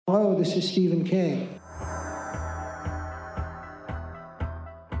Hello, this is Stephen King.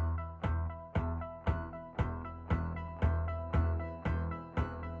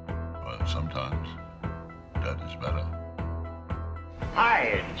 But sometimes that is better.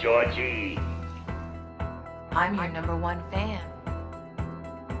 Hi, Georgie. I'm your number one fan.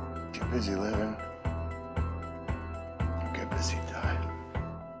 Get busy living. Get busy dying.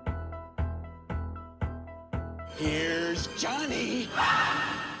 Here's Johnny.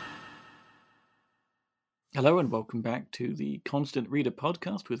 Hello and welcome back to the Constant Reader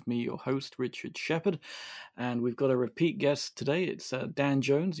podcast with me, your host, Richard Shepherd. And we've got a repeat guest today. It's Dan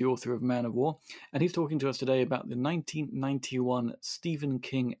Jones, the author of Man of War. And he's talking to us today about the 1991 Stephen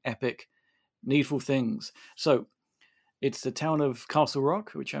King epic, Needful Things. So, it's the town of Castle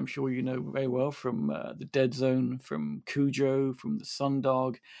Rock, which I'm sure you know very well from The Dead Zone, from Cujo, from The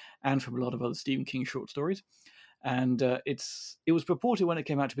Sundog, and from a lot of other Stephen King short stories. And it was purported when it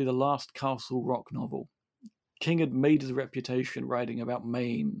came out to be the last Castle Rock novel. King had made his reputation writing about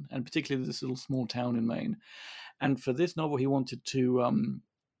Maine, and particularly this little small town in Maine. And for this novel, he wanted to,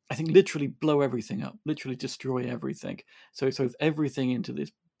 I think, literally blow everything up, literally destroy everything. So he throws everything into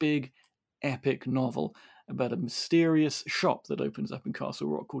this big, epic novel about a mysterious shop that opens up in Castle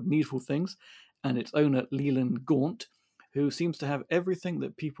Rock called Needful Things, and its owner, Leland Gaunt, who seems to have everything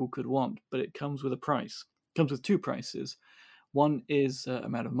that people could want, but it comes with a price. It comes with two prices. One is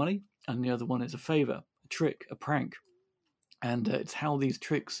amount of money, and the other one is a favor. Trick, a prank. And it's how these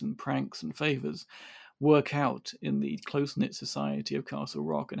tricks and pranks and favors work out in the close-knit society of Castle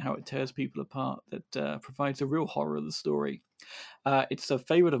Rock and how it tears people apart that provides a real horror of the story. It's a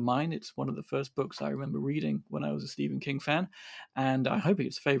favorite of mine. It's one of the first books I remember reading when I was a Stephen King fan, and I hope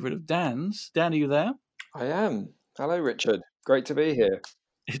it's a favorite of Dan's. Dan, are you there? I am. Hello, Richard. Great to be here.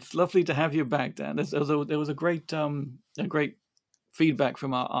 It's lovely to have you back, Dan. There was a great feedback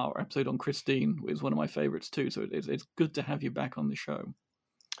from our episode on Christine. It was one of my favorites too, so it's good to have you back on the show.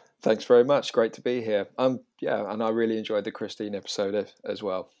 Thanks very much. Great to be here. And I really enjoyed the Christine episode as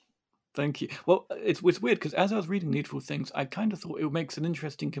well. Thank you. Well, it's weird because as I was reading Needful Things, I kind of thought it makes an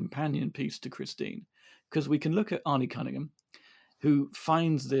interesting companion piece to Christine, because we can look at Arnie Cunningham, who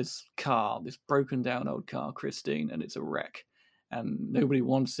finds this car, this broken down old car, Christine, and it's a wreck. And nobody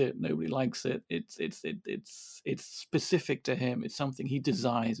wants it. Nobody likes it. It's specific to him. It's something he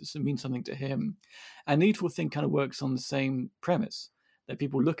desires. It means something to him. And Needful Thing kind of works on the same premise, that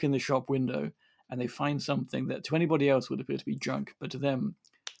people look in the shop window and they find something that to anybody else would appear to be junk, but to them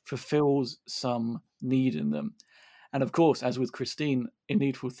fulfills some need in them. And of course, as with Christine in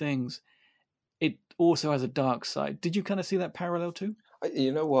Needful Things, it also has a dark side. Did you kind of see that parallel too?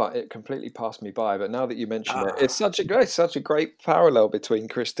 You know what? It completely passed me by, but now that you mention it, it's such a great parallel between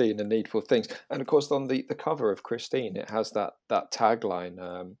Christine and Needful Things. And of course, on the cover of Christine, it has that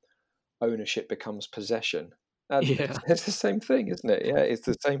tagline: "Ownership becomes possession." And Yeah. it's the same thing, isn't it? Yeah, it's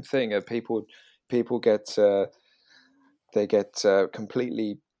the same thing. People get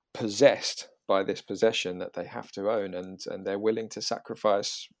completely possessed by this possession that they have to own, and they're willing to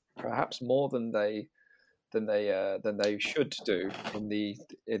sacrifice perhaps more than they should do in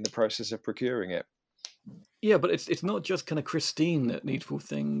the process of procuring it. Yeah, but it's not just kind of Christine that Needful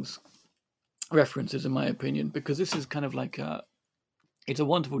Things references, in my opinion, because this is kind of like it's a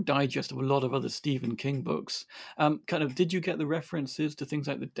wonderful digest of a lot of other Stephen King books. Did you get the references to things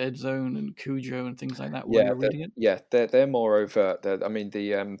like The Dead Zone and Cujo and things like that while you're reading it? Yeah, they're more overt. I mean,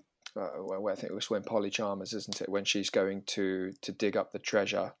 I think it was when Polly Chalmers, isn't it, when she's going to dig up the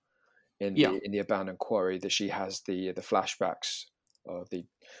treasure in the abandoned quarry, that she has the flashbacks of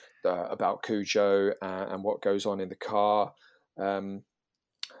about Cujo and what goes on in the car.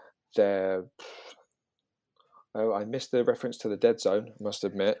 I missed the reference to The Dead Zone, I must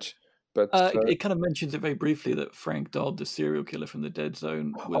admit. But it kind of mentions it very briefly that Frank Dodd, the serial killer from The Dead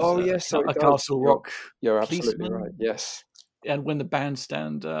Zone, was a Castle Rock You're absolutely policeman. right. Yes. And when the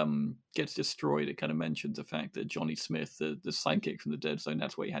bandstand gets destroyed, it kind of mentions the fact that Johnny Smith, the sidekick from The Dead Zone,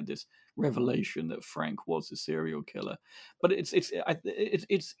 that's where he had this revelation that Frank was a serial killer. But it's Easter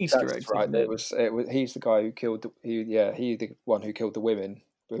eggs. Right. Isn't it? He's the guy who killed the one who killed the women.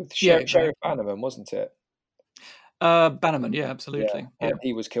 Sheriff Bannerman, wasn't it? Bannerman, yeah, absolutely. Yeah. And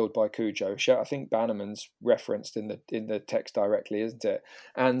he was killed by Cujo. I think Bannerman's referenced in the text directly, isn't it?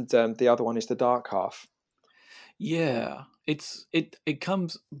 And the other one is the Dark Half. Yeah, it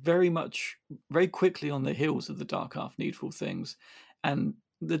comes very quickly on the heels of the Dark Half, Needful Things, and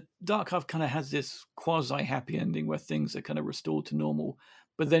the Dark Half kind of has this quasi happy ending where things are kind of restored to normal,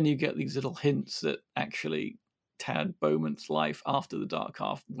 but then you get these little hints that actually Tad Beaumont's life after the Dark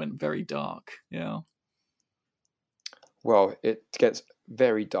Half went very dark. Yeah. Well, it gets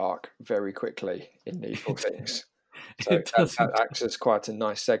very dark very quickly in Needful Things. So It doesn't. that acts as quite a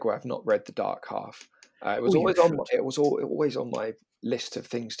nice segue. I've not read the dark half. It was Oh, you always on. should. It was always on my list of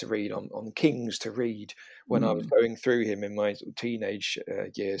things to read, on Kings to read when I was Mm. going through him in my teenage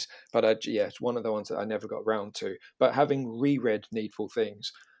years. But it's one of the ones that I never got round to. But having reread Needful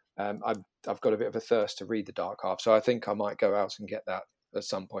Things, I've got a bit of a thirst to read the dark half. So I think I might go out and get that at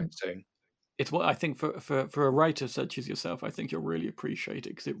some point soon. It's what I think for a writer such as yourself, I think you'll really appreciate it,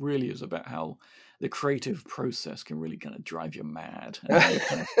 because it really is about how the creative process can really kind of drive you mad, and how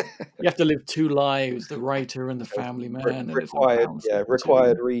you have to live two lives: the writer and the family man, and it's a balance of the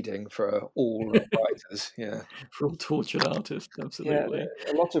Required two reading for all writers. Yeah. for all tortured artists. Yeah, Absolutely.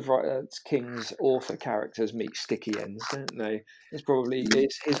 a lot of King's author characters meet sticky ends, don't they?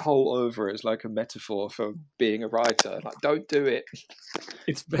 It's his whole over is like a metaphor for being a writer. Like, don't do it.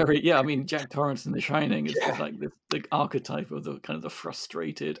 It's very I mean, Jack Torrance in The Shining is Yeah. like the archetype of the kind of the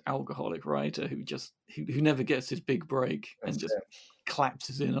frustrated alcoholic writer who never gets his big break and That's just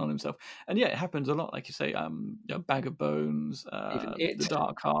collapses in on himself. And it happens a lot, like you say. Bag of Bones, Even The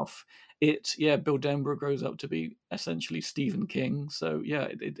Dark Half. Bill Denborough grows up to be essentially Stephen King. So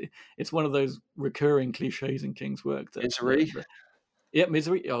it's one of those recurring cliches in King's work that Misery.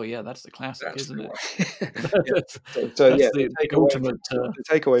 Misery. Oh yeah, that's the classic, That's isn't the it? one. Yeah. that's The the takeaway ultimate the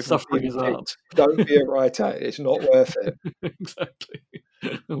takeaway from suffering Stephen is King: art. don't be a writer. It's not worth it. Exactly.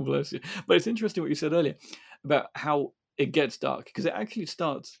 Oh, bless you. But it's interesting what you said earlier about how it gets dark, because it actually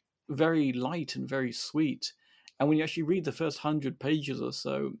starts very light and very sweet. And when you actually read the first 100 pages or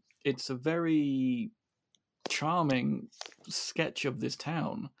so, it's a very charming sketch of this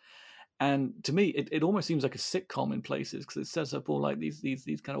town. And to me, it almost seems like a sitcom in places, because it sets up all like these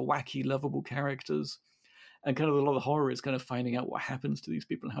kind of wacky, lovable characters. And kind of a lot of the horror is kind of finding out what happens to these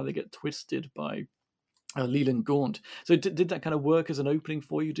people and how they get twisted by Leland Gaunt. So did that kind of work as an opening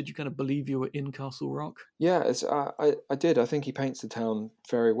for you? Did you kind of believe you were in Castle Rock? Yeah, I did. I think he paints the town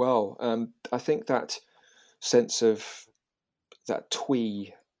very well. I think that sense of that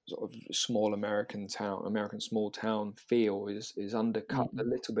twee sort of American small town feel is undercut a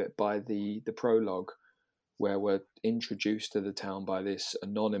little bit by the prologue, where we're introduced to the town by this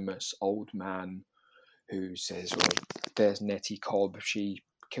anonymous old man who says, "Well, there's Nettie Cobb. She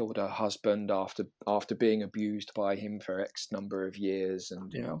killed her husband after being abused by him for X number of years,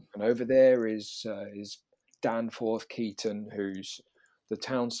 and over there is Danforth Keaton, who's the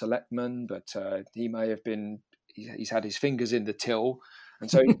town selectman, but he may have been he's had his fingers in the till." And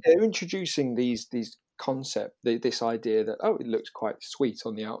so they're introducing this idea that, it looks quite sweet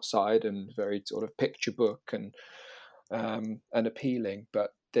on the outside and very sort of picture book and appealing,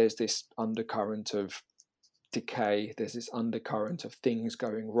 but there's this undercurrent of decay. There's this undercurrent of things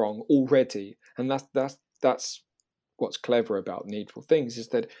going wrong already, and that's what's clever about Needful Things, is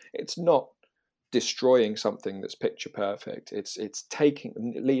that it's not destroying something that's picture perfect. It's taking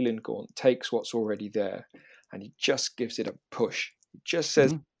Leland Gaunt takes what's already there, and he just gives it a push. He just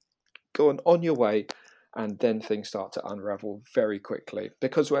says, "Go on your way," and then things start to unravel very quickly,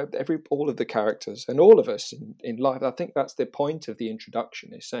 because all of the characters and all of us in life. I think that's the point of the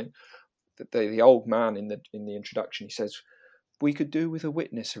introduction, is saying that the old man in the introduction, he says, "We could do with a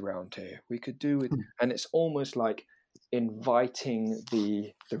witness around here. We could do with," and it's almost like inviting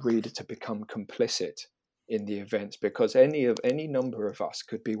the reader to become complicit in the events, because any number of us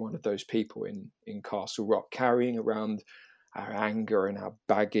could be one of those people in Castle Rock, carrying around our anger and our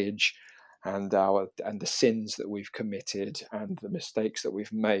baggage and the sins that we've committed and the mistakes that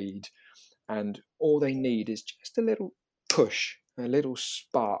we've made, and all they need is just a little push, a little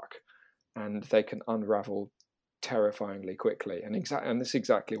spark, and they can unravel terrifyingly quickly. And this is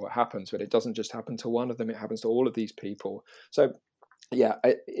exactly what happens. But it doesn't just happen to one of them; it happens to all of these people. So,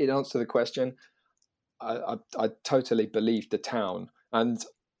 in answer to the question, I totally believed the town, and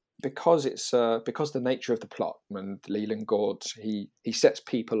because because the nature of the plot, and Leland Gaunt, he sets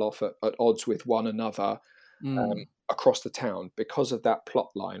people off at odds with one another across the town, because of that plot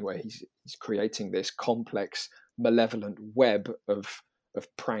line where he's creating this complex, malevolent web of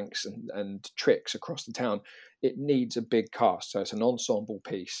pranks and tricks across the town. It needs a big cast, so it's an ensemble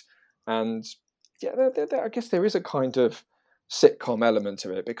piece, and I guess there is a kind of sitcom element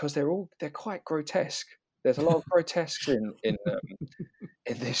to it, because they're quite grotesque. There's a lot of grotesques in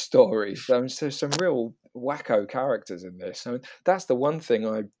this story. So there's some real wacko characters in this. I mean, that's the one thing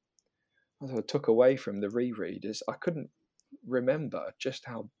I took away from the reread, is I couldn't remember just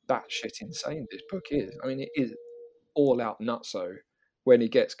how batshit insane this book is. I mean, it is all out nutso when he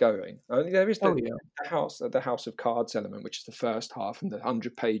gets going. I mean, there is the House of Cards element, which is the first half, and the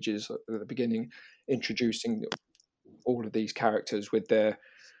 100 pages at the beginning, introducing all of these characters with their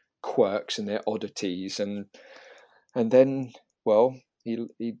quirks and their oddities, and then, well, he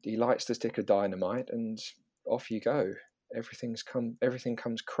lights the stick of dynamite, and off you go. Everything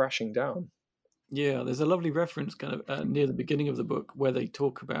comes crashing down. Yeah, there's a lovely reference kind of near the beginning of the book where they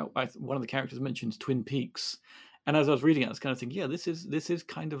talk about one of the characters mentions Twin Peaks, and as I was reading it, I was kind of thinking, yeah, this is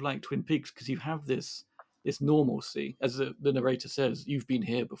kind of like Twin Peaks, because you have this normalcy, as the narrator says, you've been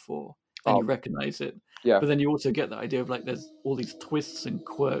here before, and you recognize it. Yeah. But then you also get the idea of like there's all these twists and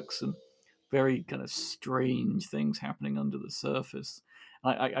quirks and very kind of strange things happening under the surface.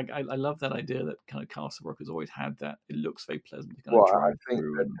 I love that idea that kind of Castle Rock has always had that. It looks very pleasant to kind of drive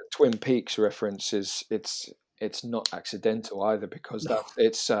through. The Twin Peaks reference it's not accidental either, because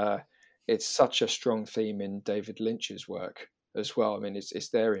it's such a strong theme in David Lynch's work as well. I mean, it's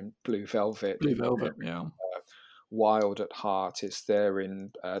there in Blue Velvet. Yeah. Wild at Heart. It's there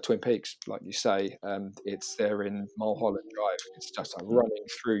in Twin Peaks, like you say. It's there in Mulholland Drive. It's just like running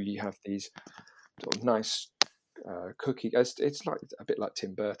through. You have these sort of nice cookie. It's like a bit like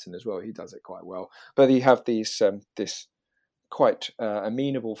Tim Burton as well. He does it quite well. But you have these this quite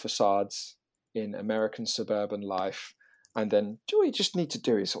amenable facades in American suburban life, and then all you just need to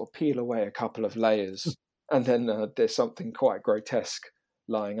do is sort of peel away a couple of layers, and then there's something quite grotesque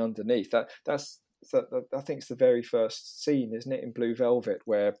lying underneath. I think it's the very first scene, isn't it, in Blue Velvet,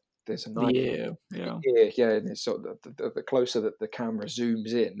 where there's a nice ear, and it's sort of the closer that the camera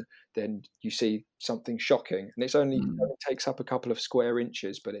zooms in, then you see something shocking, and it only takes up a couple of square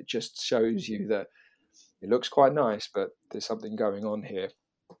inches, but it just shows you that it looks quite nice, but there's something going on here.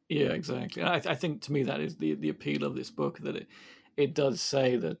 Yeah, exactly. I think to me that is the appeal of this book, that it does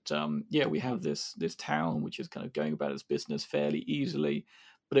say that we have this town which is kind of going about its business fairly easily,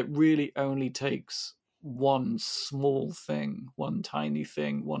 but it really only takes one small thing, one tiny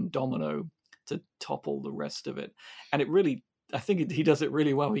thing, one domino to topple the rest of it. And it really, I think he does it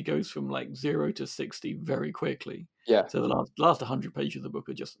really well. He goes from like 0 to 60 very quickly. Yeah. So the last 100 pages of the book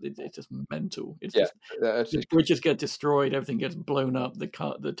are just it's just mental. It's yeah, just bridges get destroyed, everything gets blown up,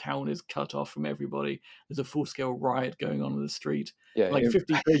 the town is cut off from everybody. There's a full scale riot going on in the street. Yeah, like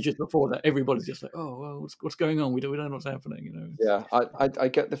 50 pages before that, everybody's just like, oh well, what's going on? We don't know what's happening. You know. Yeah, I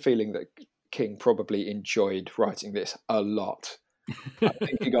get the feeling that King probably enjoyed writing this a lot. I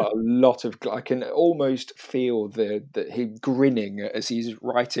think he got a lot of. I can almost feel that he grinning as he's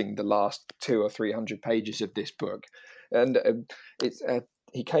writing the last 200 or 300 pages of this book, and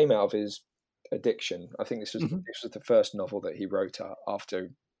he came out of his addiction. I think this was the first novel that he wrote after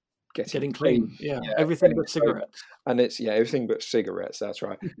getting clean. Yeah, everything but cigarettes. And it's everything but cigarettes. That's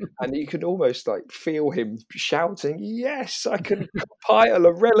right. And you could almost like feel him shouting, "Yes, I can compile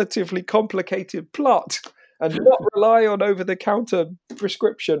a relatively complicated plot and not rely on over-the-counter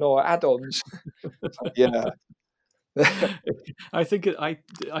prescription or add-ons." Yeah. I think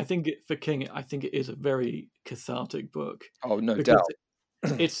for King, I think it is a very cathartic book. Oh, no doubt.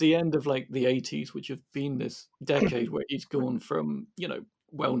 It's the end of like the 80s, which have been this decade where he's gone from,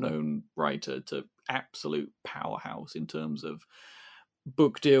 well-known writer to absolute powerhouse in terms of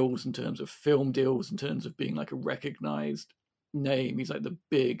book deals, in terms of film deals, in terms of being like a recognized name. He's like the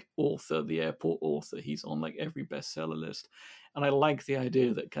big author, the airport author. He's on like every bestseller list. And I like the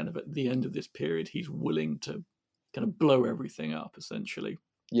idea that kind of at the end of this period, he's willing to kind of blow everything up, essentially.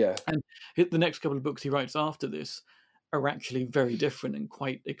 Yeah. And the next couple of books he writes after this are actually very different and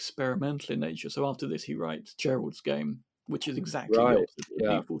quite experimental in nature. So after this, he writes Gerald's Game, which is exactly the opposite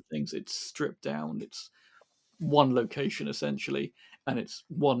of Needful Things. It's stripped down. It's one location, essentially, and it's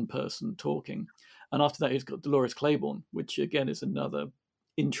one person talking. And after that, he's got Dolores Claiborne, which, again, is another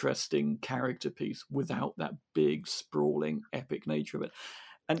interesting character piece without that big, sprawling, epic nature of it.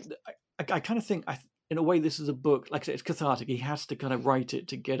 And I kind of think, in a way, this is a book, like I said, it's cathartic. He has to kind of write it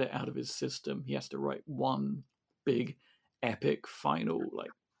to get it out of his system. He has to write one big, epic, final,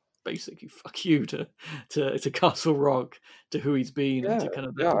 like, basically fuck you to Castle Rock, to who he's been, and to kind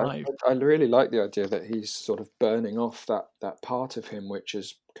of that life. I really like the idea that he's sort of burning off that part of him which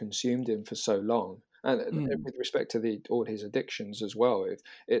has consumed him for so long, and with respect to all his addictions as well.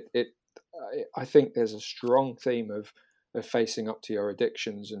 I think there's a strong theme of facing up to your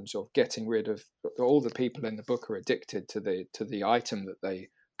addictions and sort of getting rid of all the people in the book are addicted to the item that they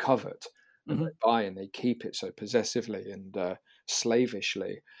covet and they buy, and they keep it so possessively and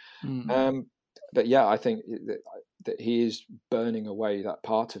slavishly. But yeah, I think that he is burning away that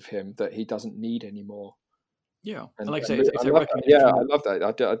part of him that he doesn't need anymore. Yeah, and like I say, it's a recommendation. Yeah, I love that.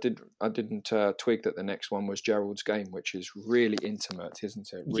 I didn't twig that the next one was Gerald's Game, which is really intimate, isn't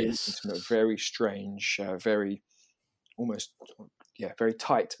it? Really intimate, very strange, very almost very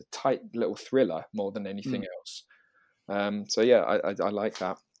tight, a tight little thriller more than anything else. So yeah, I like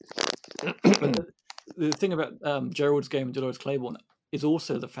that. But the thing about Gerald's Game and Dolores Claiborne is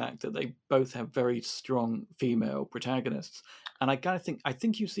also the fact that they both have very strong female protagonists, and I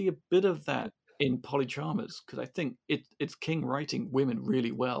think you see a bit of that in Polly Chalmers, because I think it's King writing women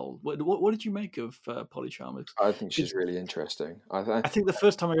really well. What did you make of Polly Chalmers? I think she's really interesting. I think the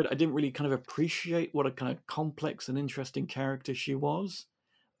first time I read it, I didn't really kind of appreciate what a kind of complex and interesting character she was.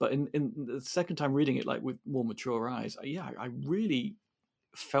 But in the second time reading it, like with more mature eyes, I really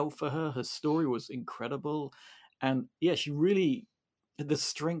felt for her. Her story was incredible. And yeah, she really, the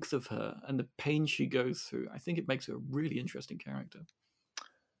strength of her and the pain she goes through, I think it makes her a really interesting character.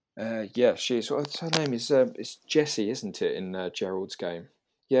 Yeah, she's. What's her name? Is Jessie, isn't it, in Gerald's Game?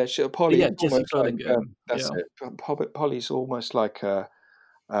 Yeah, Polly. Yeah, Jessie Almost like Burlingame. that's Yeah. it. Polly's almost like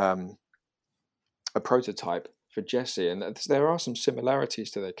um, a prototype for Jessie, and there are some similarities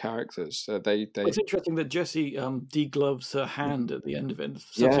to their characters. It's interesting that Jessie degloves her hand at the end of it, and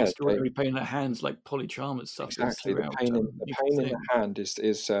suffers yeah, extraordinary pain in her hands, like Polly Chalmers suffers exactly. throughout. The pain in the hand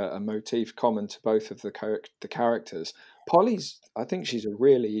is a motif common to both of the characters. Polly's, I think she's a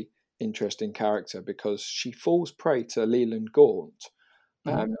really interesting character because she falls prey to Leland Gaunt,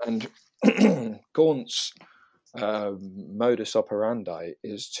 and Gaunt's modus operandi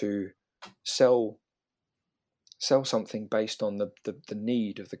is to sell something based on the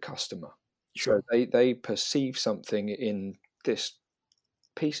need of the customer. Sure. So they perceive something in this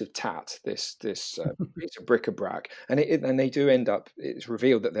piece of tat, this piece of bric-a-brac, and they do end up. It's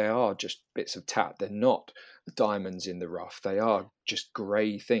revealed that they are just bits of tat. They're not diamonds in the rough. They are just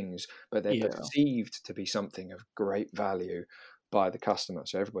grey things, but they're perceived to be something of great value by the customer.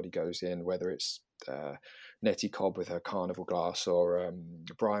 So everybody goes in, whether it's Nettie Cobb with her carnival glass or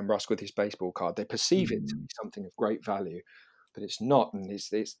Brian Rusk with his baseball card. They perceive it to be something of great value, but it's not, and it's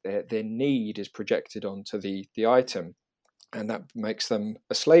their need is projected onto the item, and that makes them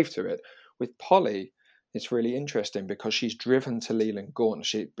a slave to it. With Polly, it's really interesting because she's driven to Leland Gaunt.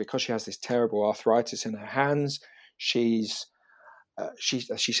 Because she has this terrible arthritis in her hands, she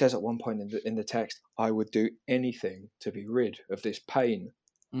says at one point in the text, "I would do anything to be rid of this pain."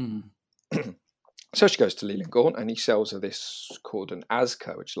 So she goes to Leland Gaunt, and he sells her this called an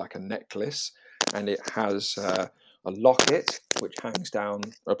Asca, which is like a necklace, and it has a locket which hangs down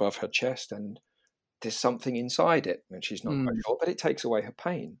above her chest, and there's something inside it, and she's not quite sure, but it takes away her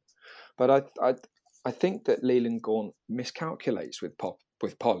pain. But I think that Leland Gaunt miscalculates with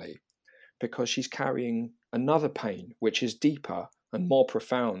Polly, because she's carrying another pain which is deeper and more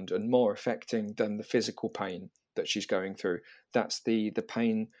profound and more affecting than the physical pain that she's going through. That's the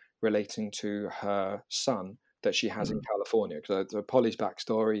pain relating to her son that she has in California. Because Polly's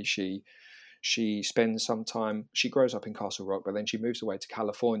backstory, she spends some time. She grows up in Castle Rock, but then she moves away to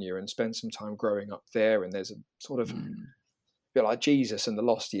California and spends some time growing up there. And there's a sort of bit like Jesus and the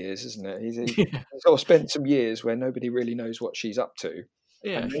lost years, isn't it? He sort of spent some years where nobody really knows what she's up to.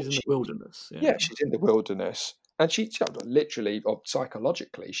 Yeah, she's in the wilderness. Yeah, she's in the wilderness. And she literally, or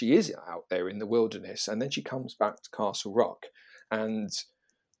psychologically, she is out there in the wilderness. And then she comes back to Castle Rock, and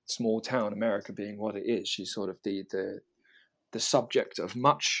small town America being what it is, she's sort of the subject of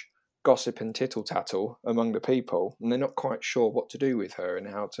much gossip and tittle tattle among the people, and they're not quite sure what to do with her and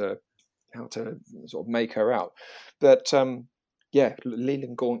how to sort of make her out. But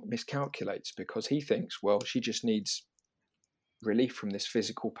Leland Gaunt miscalculates because he thinks, well, she just needs relief from this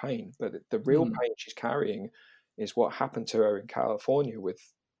physical pain, but the real pain she's carrying is what happened to her in California with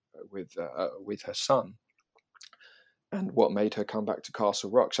her son, and what made her come back to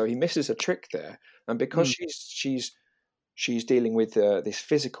Castle Rock. So he misses a trick there, and because she's dealing with this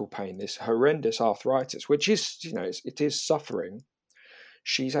physical pain, this horrendous arthritis, which is, it is suffering,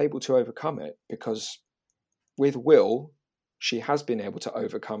 she's able to overcome it because with will, she has been able to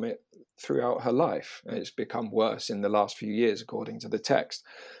overcome it throughout her life. And it's become worse in the last few years, according to the text.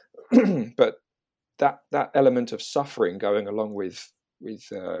 But that element of suffering going along with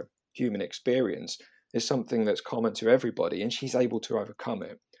human experience is something that's common to everybody, and she's able to overcome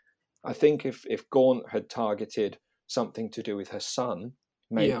it. I think if Gaunt had targeted something to do with her son,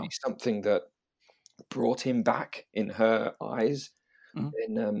 maybe something that brought him back in her eyes,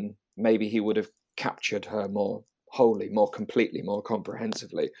 then maybe he would have captured her more wholly, more completely, more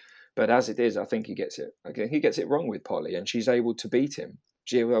comprehensively. But as it is, I think he gets it wrong with Polly, and she's able to beat him.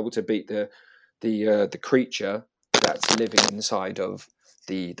 She's able to beat the creature that's living inside of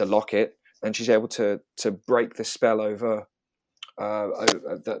the locket, and she's able to break the spell over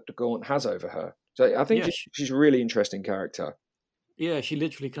that Gaunt has over her. So I think she's a really interesting character. Yeah, she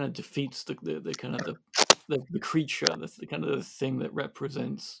literally kind of defeats the kind of the creature, the kind of the thing that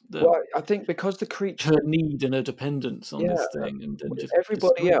represents Well, I think because the creature, her need and her dependence on yeah, this thing, and just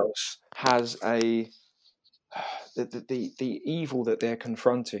everybody destroy it. else has the evil that they're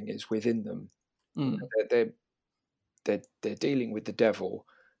confronting is within them. Mm. They're dealing with the devil,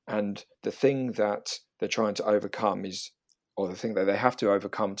 and the thing that they're trying to overcome is, or the thing that they have to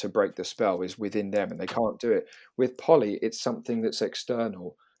overcome to break the spell is within them, and they can't do it. With Polly, it's something that's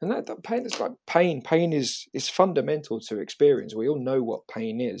external, and that pain is like pain. Pain is fundamental to experience. We all know what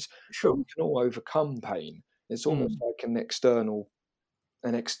pain is, but Sure. we can all overcome pain. It's almost Mm. like an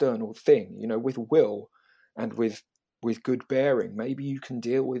external thing, with will and with good bearing. Maybe you can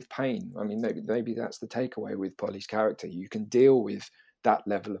deal with pain. I mean, maybe that's the takeaway with Polly's character. You can deal with that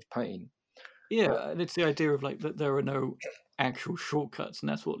level of pain. Yeah, and it's the idea of like that there are no actual shortcuts, and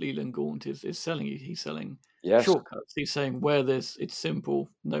that's what Leland Gaunt is selling you. He's selling Yes, shortcuts. He's saying where there's it's simple,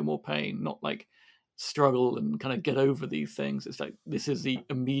 no more pain, not like struggle and kind of get over these things. It's like this is the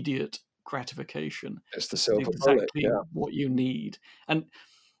immediate gratification. it's the This is silver bullet. exactly Yeah, what you need. And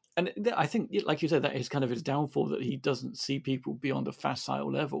I think, like you said, that is kind of his downfall, that he doesn't see people beyond a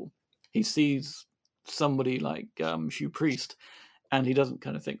facile level. He sees somebody like Hugh Priest, and he doesn't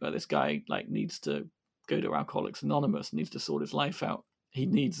kind of think, well, this guy like needs to go to Alcoholics Anonymous, needs to sort his life out. He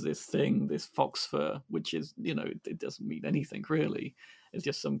needs this thing, this fox fur, which is, it doesn't mean anything really. It's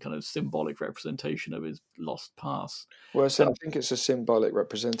just some kind of symbolic representation of his lost past. well, so I And think it's a symbolic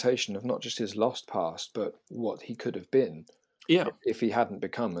representation of not just his lost past, but what he could have been yeah, if he hadn't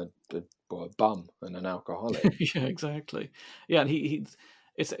become a bum and an alcoholic. yeah, exactly. Yeah, and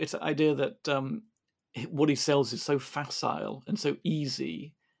it's an idea that what he sells is so facile and so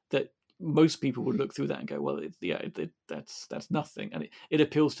easy that most people would look through that and go, well, that's nothing. And it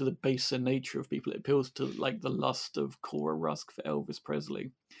appeals to the baser nature of people. It appeals to like the lust of Cora Rusk for Elvis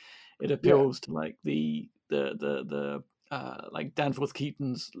Presley. It Yeah. appeals to like the like Danforth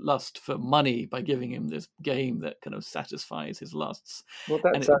Keaton's lust for money by giving him this game that kind of satisfies his lusts. Well,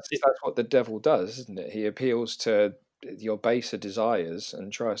 And that's what the devil does, isn't it? He appeals to your baser desires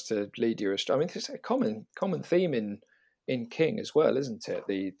and tries to lead you astray. I mean, it's a common theme in King as well, isn't it?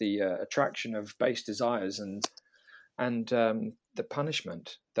 The attraction of base desires and the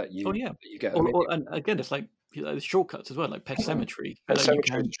punishment that oh you yeah, that you get. I mean, and again, it's like shortcuts as well, like Pet Cemetery. Pet Like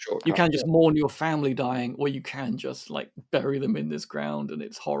Cemetery is a you shortcut. can just mourn your family dying, or you can just like bury them in this ground, and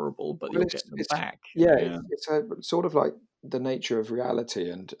it's horrible, but Well, you'll get them back. it's a sort of like the nature of reality,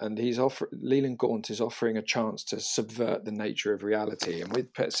 and Leland Gaunt is offering a chance to subvert the nature of reality, and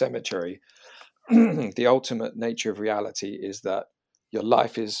with Pet Cemetery, the ultimate nature of reality is that your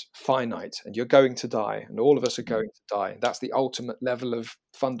life is finite and you're going to die, and all of us are going to die. That's the ultimate level of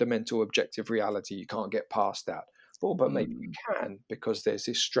fundamental objective reality. You can't get past that. But maybe you can, because there's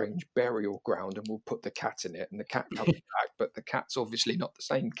this strange burial ground and we'll put the cat in it and the cat comes back, but the cat's obviously not the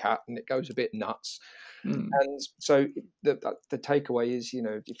same cat and it goes a bit nuts. And so the takeaway is,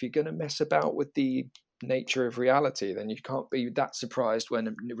 if you're going to mess about with the nature of reality, then you can't be that surprised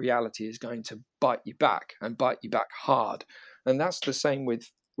when reality is going to bite you back and bite you back hard. And that's the same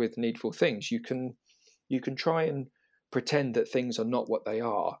with needful things. You can try and pretend that things are not what they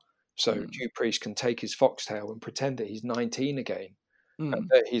are. So Hugh Priest can take his foxtail and pretend that he's 19 again, and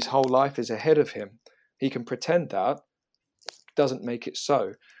that his whole life is ahead of him. He can pretend that, doesn't make it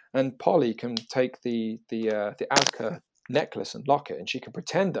so. And Polly can take the Aska necklace and locket, and she can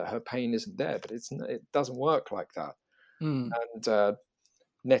pretend that her pain isn't there, but it doesn't work like that. And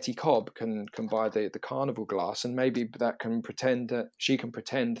Nettie Cobb can buy the carnival glass, and maybe that can pretend that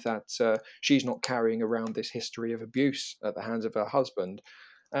she's not carrying around this history of abuse at the hands of her husband.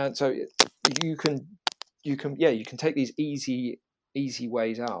 And so you can take these easy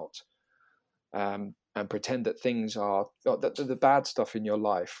ways out, and pretend that things are that the bad stuff in your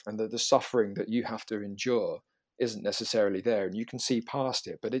life and the suffering that you have to endure isn't necessarily there, and you can see past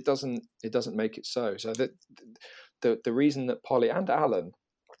it, but it doesn't make it so. So that the reason that Polly and Alan,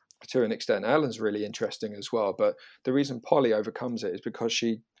 to an extent, Alan's really interesting as well, but the reason Polly overcomes it is because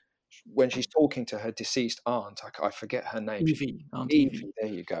when she's talking to her deceased aunt, I forget her name. Evie.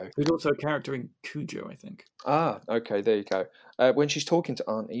 There you go. Who's also a character in Cujo, I think. Ah, okay, there you go. When she's talking to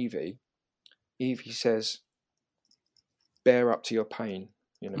Aunt Evie, Evie says, "Bear up to your pain."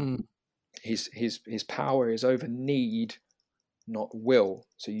 His power is over need, not will.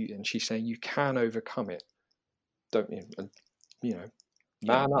 So and she's saying you can overcome it, don't you? And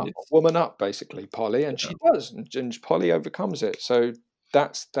man up, woman up, basically, Polly, and she does, and Polly overcomes it. So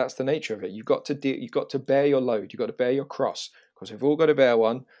that's the nature of it. You've got to bear your load. You've got to bear your cross, because we've all got to bear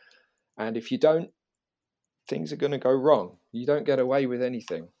one. And if you don't, things are going to go wrong. You don't get away with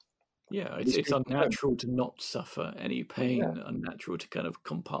anything. Yeah, These it's people don't. unnatural to not suffer any Yeah. pain, unnatural to kind of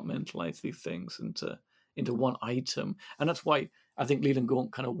compartmentalize these things into one item. And that's why I think Leland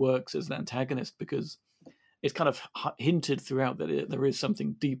Gaunt kind of works as an antagonist, because it's kind of hinted throughout that there is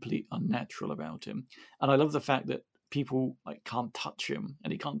something deeply unnatural about him. And I love the fact that people like can't touch him,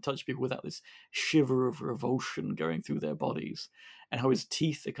 and he can't touch people without this shiver of revulsion going through their bodies, and how his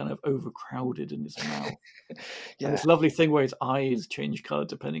teeth are kind of overcrowded in his mouth. And Yeah. this lovely thing where his eyes change color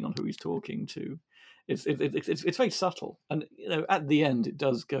depending on who he's talking to. It's very subtle, and at the end it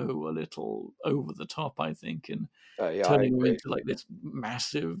does go a little over the top, I think, in Yeah, I turning him agree. into like this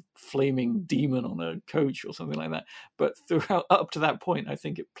massive flaming demon on a coach or something like that. But throughout up to that point, I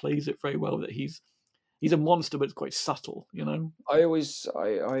think it plays it very well that he's a monster, but it's quite subtle. I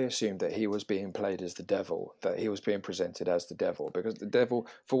assumed that he was being played as the devil, that he was being presented as the devil, because the devil,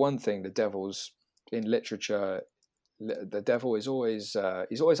 for one thing, the devil's in literature, the devil is always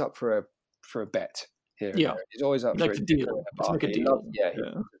he's always up for a bet here and Yeah, there. He's always up like for a a deal. dinner and a It's like a party. deal.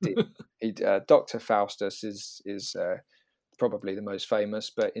 He loves a deal. Dr. Faustus is probably the most famous,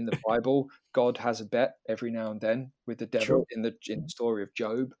 but in the Bible, God has a bet every now and then with the devil. Sure. In the story of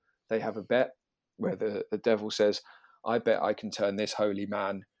Job, they have a bet where the devil says, "I bet I can turn this holy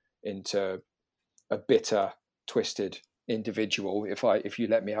man into a bitter, twisted individual if you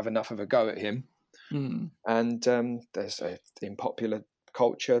let me have enough of a go at him." Mm. And in popular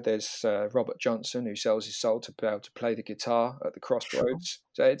culture, there's Robert Johnson, who sells his soul to be able to play the guitar at the crossroads.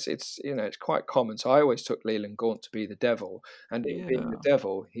 So it's quite common. So I always took Leland Gaunt to be the devil, and in being the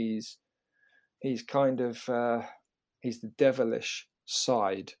devil, he's kind of he's the devilish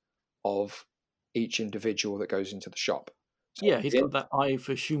side of each individual that goes into the shop. So Yeah, he's got that eye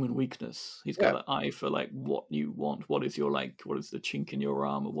for human weakness. He's got Yeah. that eye for like what you want, what is the chink in your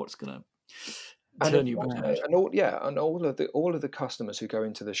armor, what's gonna turn you bad. And all of the customers who go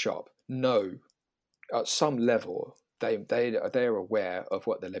into the shop know at some level they're aware of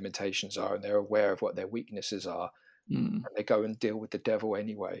what their limitations are, and they're aware of what their weaknesses are, Mm. and they go and deal with the devil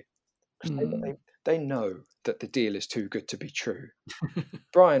anyway. 'Cause Mm. they know that the deal is too good to be true.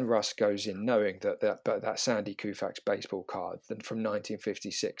 Brian Russ goes in knowing that Sandy Koufax baseball card from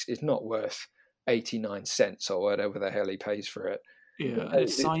 1956 is not worth 89 cents or whatever the hell he pays for it. Yeah, and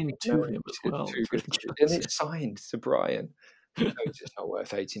it's signed to him as well. Too good and it's signed to Brian. He knows it's not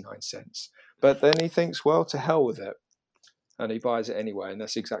worth 89 cents. But then he thinks, well, to hell with it. And he buys it anyway, and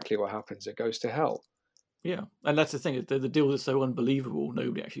that's exactly what happens. It goes to hell. Yeah, and that's the thing. The deal is so unbelievable.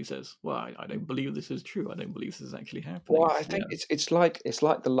 Nobody actually says, "Well, I don't believe this is true. I don't believe this is actually happening." Well, I think it's like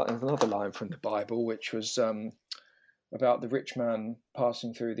another line from the Bible, which was about the rich man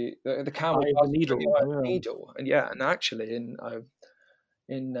passing through the camel passing through the eye of the needle. And actually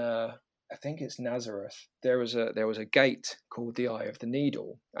in I think it's Nazareth, there was a gate called the Eye of the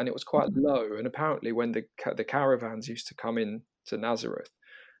Needle, and it was quite low. And apparently, when the caravans used to come in to Nazareth,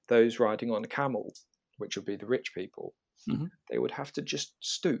 those riding on a camel, which would be the rich people, they would have to just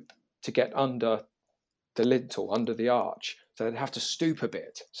stoop to get under the lintel, under the arch. So they'd have to stoop a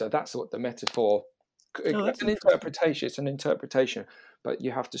bit. So that's what the metaphor. It's an interpretation. It's an interpretation, but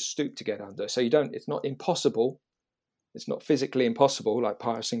you have to stoop to get under. So you don't. It's not impossible. It's not physically impossible, like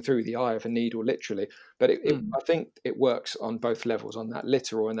passing through the eye of a needle, literally. But I think it works on both levels, on that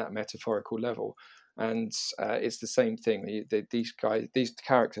literal and that metaphorical level. And it's the same thing. These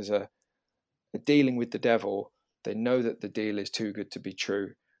characters are dealing with the devil. They know that the deal is too good to be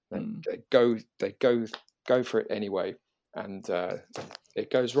true. They go for it anyway, and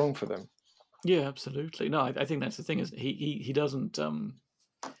it goes wrong for them. Yeah, absolutely. No, I think that's the thing. Is he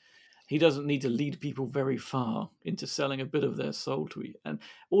doesn't need to lead people very far into selling a bit of their soul to you, and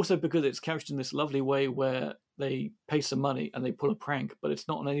also because it's couched in this lovely way where they pay some money and they pull a prank, but it's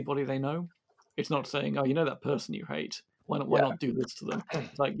not on anybody they know. It's not saying, "Oh, you know that person you hate. Why not do this to them?"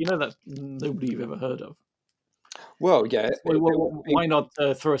 It's like, that's nobody you've ever heard of. Well, yeah. Why not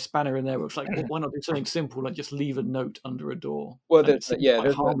throw a spanner in there? Where it's like, why not do something simple, like just leave a note under a door? Well, there's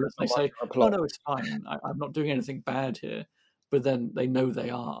harmless. They say, "Oh no, it's fine. I'm not doing anything bad here," but then they know they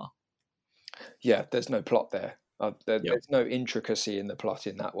are. Yeah, there's no plot there. There's no intricacy in the plot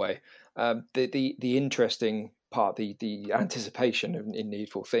in that way. The interesting part, the anticipation in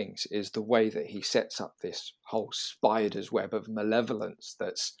Needful Things, is the way that he sets up this whole spider's web of malevolence.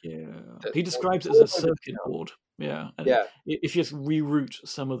 He describes it as a circuit board. Yeah, and yeah. If you just reroute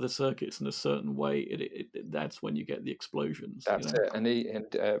some of the circuits in a certain way, that's when you get the explosions. That's it, and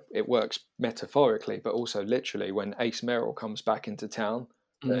it works metaphorically, but also literally. When Ace Merrill comes back into town,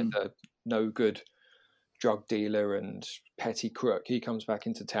 the no good drug dealer and petty crook, he comes back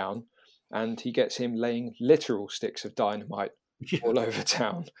into town, and he gets him laying literal sticks of dynamite all over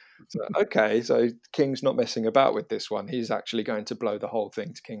town. So, okay, so King's not messing about with this one. He's actually going to blow the whole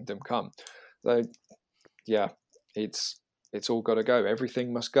thing to kingdom come. So, yeah, it's all got to go.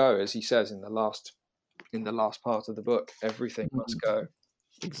 Everything must go, as he says in the last part of the book. Everything must go.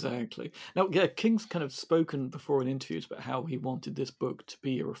 Exactly. Now, yeah, King's kind of spoken before in interviews about how he wanted this book to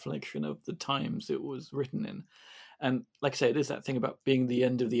be a reflection of the times it was written in. And like I say, it is that thing about being the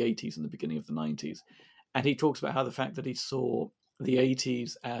end of the 80s and the beginning of the 90s. And he talks about how the fact that he saw the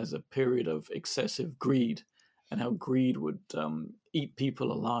 80s as a period of excessive greed and how greed would eat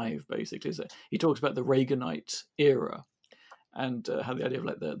people alive, basically. So he talks about the Reaganite era and how the idea of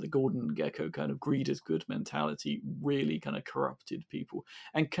like the Gordon Gekko kind of greed is good mentality really kind of corrupted people.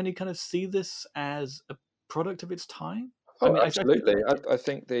 And can you kind of see this as a product of its time? Oh, I mean, absolutely. I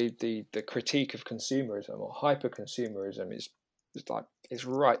think the critique of consumerism or hyper consumerism is like it's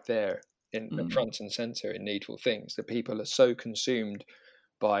right there in the front and center in Needful Things. That people are so consumed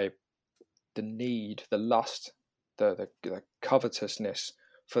by the need, the lust, the covetousness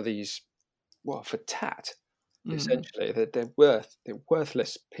for these, well, for tat. Essentially, that they're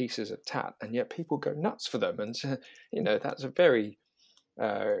worthless pieces of tat, and yet people go nuts for them. And that's a very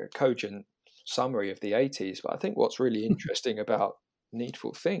cogent summary of the 80s. But I think what's really interesting about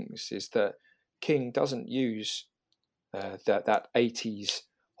Needful Things is that King doesn't use that 80s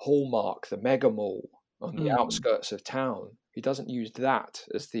hallmark, the mega mall on the outskirts of town. He doesn't use that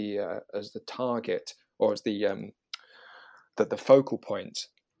as the target or as the focal point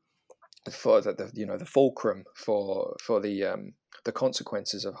for the fulcrum for the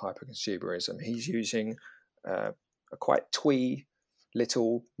consequences of hyperconsumerism. He's using a quite twee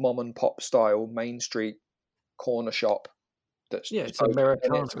little mom and pop style main street corner shop that's it's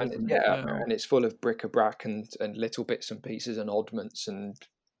Americana, and it's full of bric-a-brac and little bits and pieces and oddments and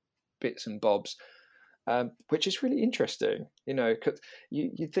bits and bobs, which is really interesting. Cause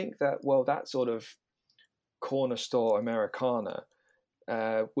you think that, well, that sort of corner store Americana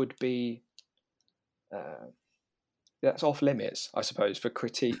would be that's off limits, I suppose, for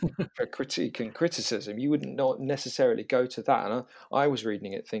critique and criticism. You wouldn't not necessarily go to that. And I was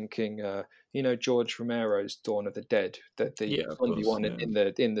reading it thinking, George Romero's Dawn of the Dead, the zombie one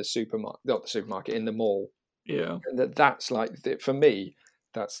in the supermarket, not the supermarket, in the mall. Yeah, and that's like, for me,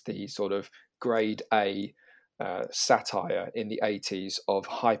 that's the sort of grade A satire in the 80s of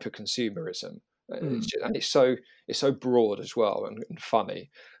hyper-consumerism. It's so broad as well and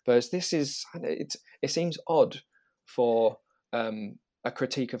funny. Whereas this is, it seems odd for a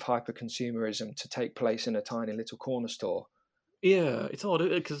critique of hyper-consumerism to take place in a tiny little corner store. Yeah, it's odd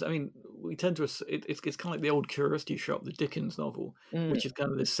because I mean we tend to it's kind of like the old Curiosity Shop, the Dickens novel, which is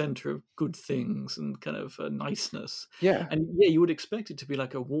kind of the center of good things and kind of niceness. Yeah, and you would expect it to be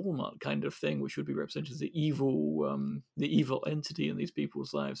like a Walmart kind of thing, which would be represented as the evil entity in these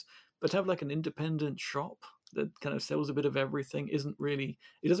people's lives. But to have like an independent shop that kind of sells a bit of everything it doesn't really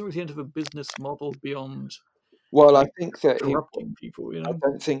tend to have a business model beyond. Well, I think that corrupting people. I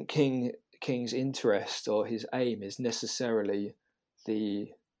don't think King's interest or his aim is necessarily the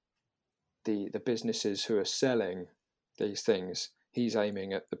businesses who are selling these things. He's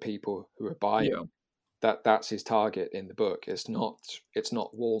aiming at the people who are buying. That's his target in the book. It's not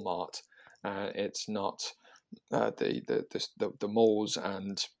Walmart. It's not the malls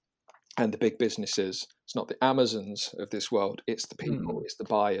and the big businesses. It's not the Amazons of this world. It's the people. It's the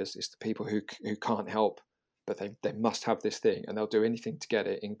buyers. It's the people who can't help, but they must have this thing, and they'll do anything to get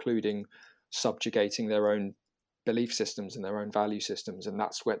it, including subjugating their own belief systems and their own value systems, and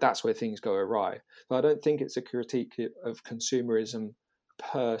that's where things go awry. So I don't think it's a critique of consumerism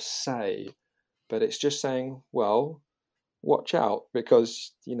per se, but it's just saying, well, watch out,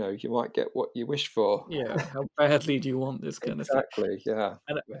 because you might get what you wish for. Yeah, how badly do you want this kind of thing? Exactly, yeah.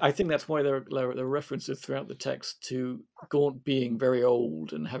 And I think that's why there are references throughout the text to Gaunt being very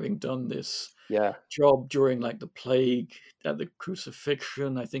old and having done this job during like the plague, at the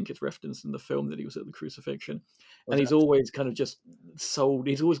crucifixion. I think it's referenced in the film that he was at the crucifixion. And he's always kind of just sold.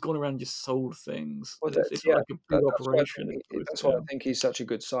 He's always gone around and just sold things. Well, it's like a big operation. That's why I think he's such a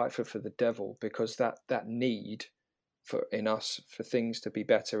good cipher for the devil, because that need in us for things to be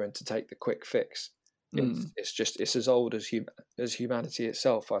better and to take the quick fix. It's as old as humanity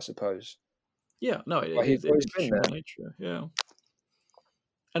itself, I suppose. Yeah, no, it's human nature. Yeah,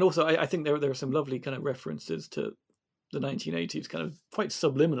 and also I think there are some lovely kind of references to the 1980s, kind of quite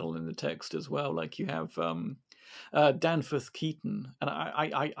subliminal in the text as well. Like you have Danforth Keaton, and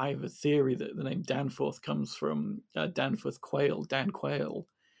I have a theory that the name Danforth comes from Danforth Quayle, Dan Quayle,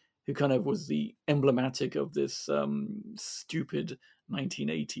 who kind of was the emblematic of this stupid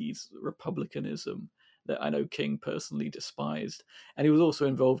 1980s republicanism that I know King personally despised. And he was also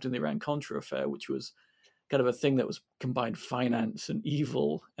involved in the Iran-Contra affair, which was kind of a thing that was combined finance and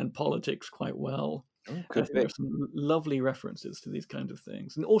evil and politics quite well. And I think there are some lovely references to these kinds of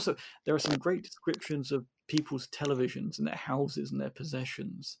things. And also, there are some great descriptions of people's televisions and their houses and their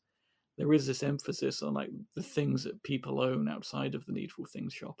possessions. There is this emphasis on like the things that people own outside of the Needful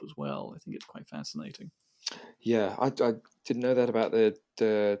Things shop as well. I think it's quite fascinating. Yeah, I didn't know that about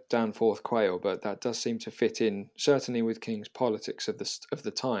the Danforth quail, but that does seem to fit in certainly with King's politics of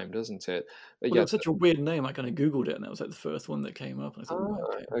the time, doesn't it? But Well, yeah, it was such a weird name. I kind of Googled it, and that was like the first one that came up. And I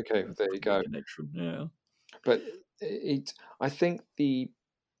thought, okay, there you go. Connection, yeah. But I think the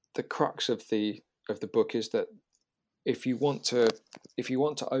crux of the book is that if you want to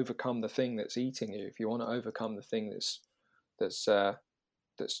overcome the thing that's eating you, if you want to overcome the thing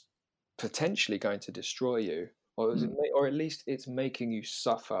that's potentially going to destroy you, or at least it's making you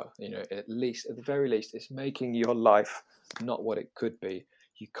suffer. At the very least, it's making your life not what it could be.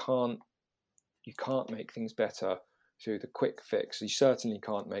 You can't make things better through the quick fix. You certainly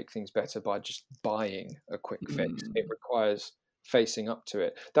can't make things better by just buying a quick fix. It requires facing up to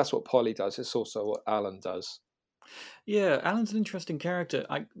it. That's what Polly does. It's also what Alan does. Yeah, Alan's an interesting character.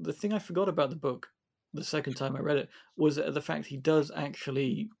 The thing I forgot about the book the second time I read it was the fact he does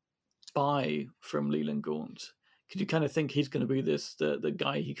actually buy from Leland Gaunt. Because you kind of think he's going to be the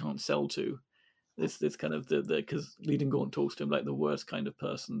guy he can't sell to. This kind of because Leland Gaunt talks to him like the worst kind of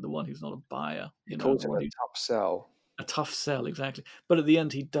person, the one who's not a buyer. He calls him a tough sell. A tough sell, exactly. But at the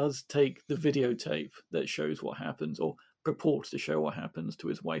end, he does take the videotape that shows what happens, or purports to show what happens to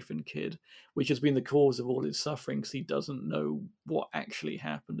his wife and kid, which has been the cause of all his suffering, because he doesn't know what actually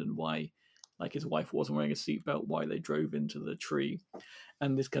happened and why, like his wife wasn't wearing a seatbelt, why they drove into the tree,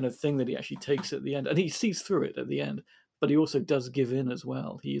 and this kind of thing that he actually takes at the end, and he sees through it at the end. But he also does give in as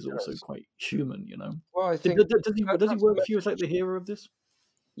well. He is also quite human, Well, I think does he work for you as like the hero of this?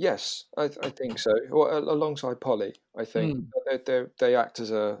 Yes, I think so. Well, alongside Polly, I think they act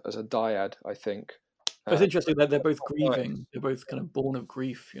as a dyad. I think. It's interesting that they're both grieving. They're both kind of born of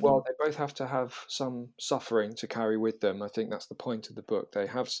grief. Well, they both have to have some suffering to carry with them. I think that's the point of the book. They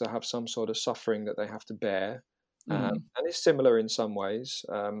have to have some sort of suffering that they have to bear, and it's similar in some ways.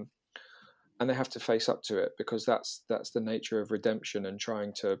 And they have to face up to it, because that's the nature of redemption and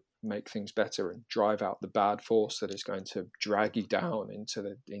trying to make things better and drive out the bad force that is going to drag you down into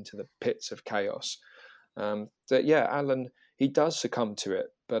the pits of chaos. Alan, he does succumb to it,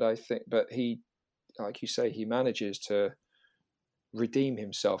 but he, like you say, he manages to redeem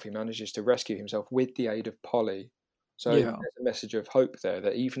himself. He manages to rescue himself with the aid of Polly. So there's a message of hope there,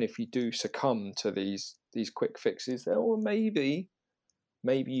 that even if you do succumb to these quick fixes,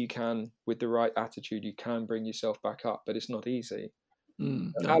 maybe you can, with the right attitude, you can bring yourself back up, but it's not easy.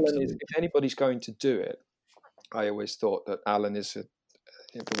 Alan is, if anybody's going to do it, I always thought that Alan is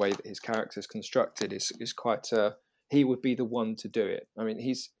the way that his character is constructed is quite. He would be the one to do it. I mean,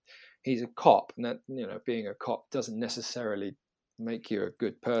 he's a cop, and that, being a cop doesn't necessarily make you a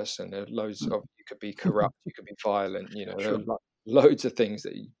good person. There are loads of, you could be corrupt, you could be violent. There are loads of things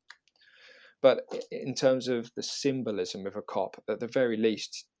that. But in terms of the symbolism of a cop, at the very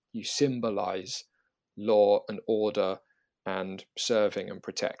least, you symbolize law and order and serving and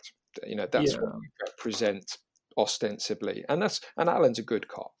protect. That's what you represent ostensibly, and Alan's a good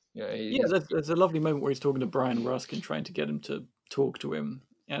cop. There's a lovely moment where he's talking to Brian Rusk and trying to get him to talk to him,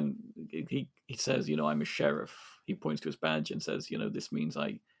 and he says, I'm a sheriff. He points to his badge and says, this means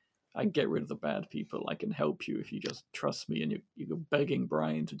I get rid of the bad people. I can help you if you just trust me. And you're begging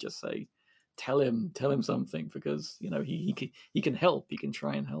Brian to just say, tell him something, because he can help. He can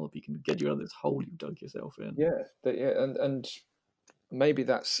try and help. He can get you out of this hole you've dug yourself in. And maybe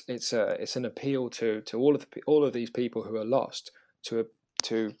it's an appeal to all of these people who are lost, who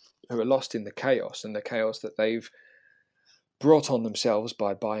are lost in the chaos that they've brought on themselves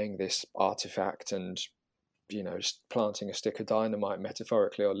by buying this artifact and planting a stick of dynamite,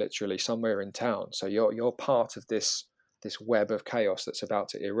 metaphorically or literally, somewhere in town. So you're part of this web of chaos that's about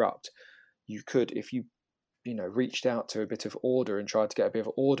to erupt. You could, if you reached out to a bit of order and tried to get a bit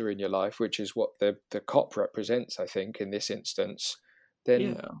of order in your life, which is what the cop represents, I think, in this instance,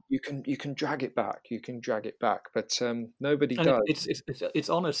 then you can drag it back. But nobody does. It's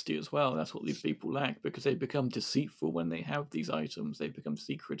honesty as well. That's what these people lack, because they become deceitful when they have these items. They become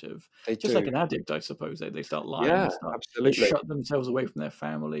secretive. Like an addict, I suppose. They start lying. Absolutely. They shut themselves away from their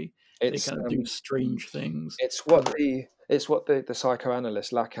family. They kind of do strange things. It's what the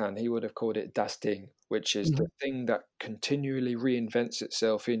psychoanalyst Lacan, he would have called it das Ding, which is the thing that continually reinvents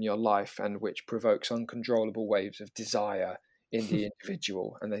itself in your life and which provokes uncontrollable waves of desire in the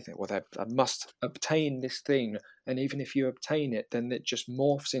individual, and they think, well, I must obtain this thing, and even if you obtain it, then it just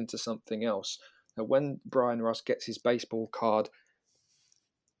morphs into something else. And when Brian Rusk gets his baseball card,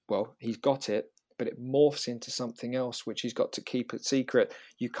 well, he's got it, but it morphs into something else, which he's got to keep a secret.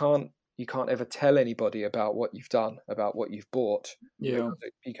 You can't ever tell anybody about what you've done, about what you've bought. Yeah.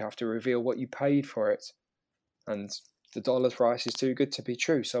 You have to reveal what you paid for it. And the dollar price is too good to be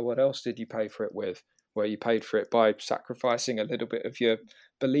true. So what else did you pay for it with? Well, you paid for it by sacrificing a little bit of your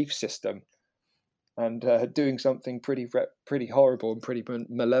belief system and doing something pretty horrible and pretty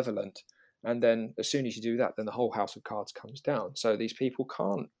malevolent. And then as soon as you do that, then the whole house of cards comes down. So these people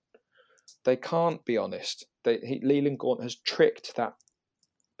can't be honest. Leland Gaunt has tricked that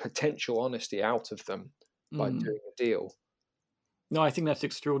potential honesty out of them by doing a deal. No, I think that's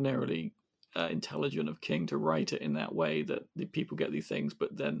extraordinarily intelligent of King to write it in that way, that the people get these things,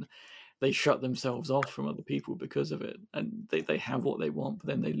 but then they shut themselves off from other people because of it, and they have what they want, but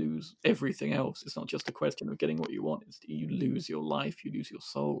then they lose everything else. It's not just a question of getting what you want; you lose your life, you lose your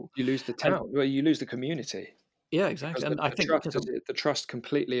soul, you lose the town, you lose the community. Yeah, exactly. And I think the trust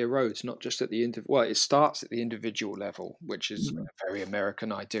completely erodes, not just at the well, it starts at the individual level, which is a very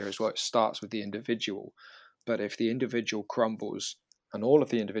American idea as well. It starts with the individual, but if the individual crumbles and all of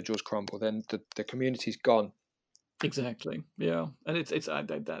the individuals crumble, then the community's gone. Exactly. Yeah, and it's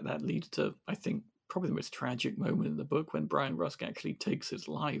that leads to, I think, probably the most tragic moment in the book when Brian Rusk actually takes his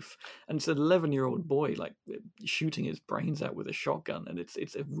life, and it's an 11-year-old boy like shooting his brains out with a shotgun, and it's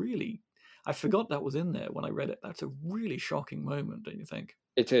a really, I forgot that was in there when I read it. That's a really shocking moment, don't you think?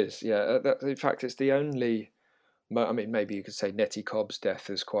 It is, yeah. In fact, it's the only. I mean, maybe you could say Nettie Cobb's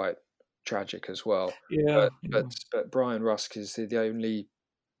death is quite tragic as well. Yeah, but Brian Rusk is the only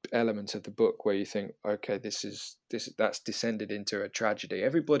element of the book where you think, okay, that's descended into a tragedy.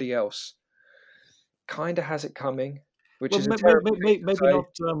 Everybody else kind of has it coming, which is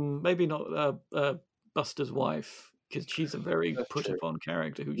maybe not Buster's wife, because she's a very put upon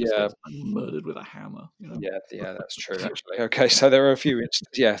character who just gets murdered with a hammer. Yeah, that's true actually. Okay, so there are a few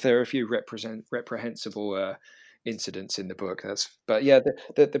reprehensible incidents in the book. But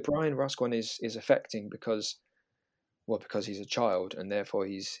the Brian Rusk one is affecting because he's a child and therefore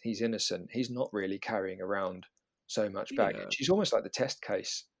he's innocent. He's not really carrying around so much baggage. He's almost like the test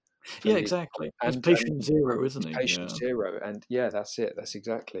case. Yeah, exactly. He's patient zero, isn't he? Patient zero, and that's it. That's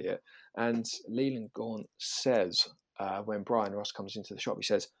exactly it. And Leland Gaunt says when Brian Rusk comes into the shop, he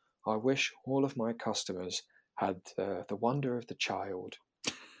says, "I wish all of my customers had the wonder of the child,"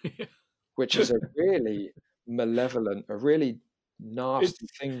 which is a really malevolent, a really nasty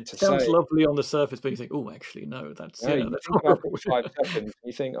thing to say. Sounds lovely on the surface, but you think, oh, actually, no, that's you think about it for 5 seconds,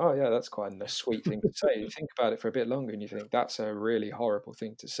 you think, oh yeah, that's quite a sweet thing to say. You think about it for a bit longer, and you think that's a really horrible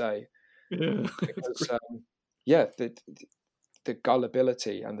thing to say. Yeah, because the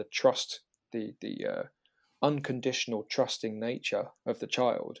gullibility and the trust, the unconditional trusting nature of the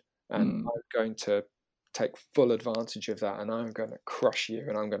child, and I'm going to take full advantage of that, and I'm going to crush you,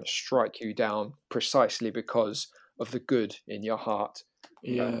 and I'm going to strike you down precisely because of the good in your heart.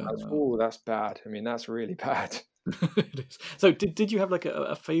 That's bad. I mean, that's really bad. It is. So did you have like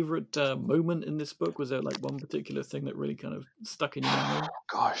a favorite moment in this book? Was there like one particular thing that really kind of stuck in your memory?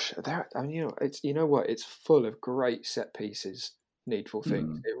 Gosh, it's what, it's full of great set pieces, Needful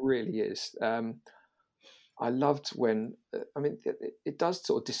things. It really is. I loved when, it does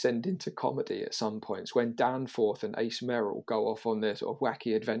sort of descend into comedy at some points when Danforth and Ace Merrill go off on their sort of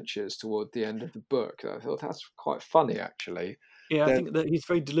wacky adventures toward the end of the book. I thought that's quite funny, actually. Yeah, I think that he's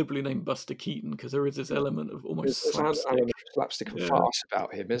very deliberately named Buster Keaton because there is this element of almost slapstick and farce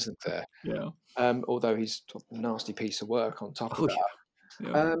about him, isn't there? Yeah. Although he's a nasty piece of work on top of that.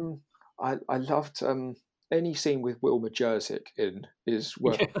 Yeah. I loved any scene with Wilma Jersic in is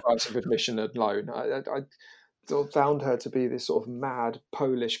worth the price of admission alone. I found her to be this sort of mad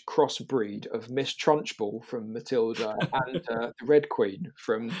Polish crossbreed of Miss Trunchbull from Matilda and the Red Queen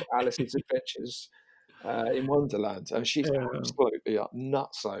from Alice's Adventures in Wonderland. And she's absolutely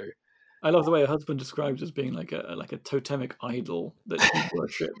nutso. I love the way her husband describes as being like a totemic idol that he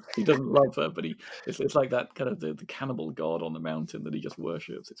worships. He doesn't love her, but it's like that kind of the cannibal god on the mountain that he just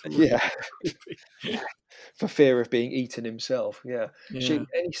worships. It's really creepy. For fear of being eaten himself. Yeah.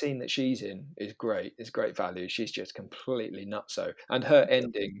 Any scene that she's in is great. It's great value. She's just completely nutso, and her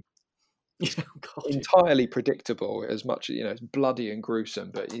ending is entirely predictable. As much it's bloody and gruesome,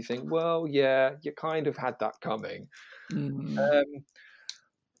 but you think, well, yeah, you kind of had that coming.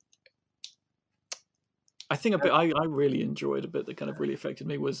 I think a bit I really enjoyed a bit that kind of really affected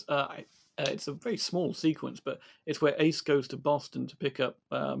me was it's a very small sequence, but it's where Ace goes to Boston to pick up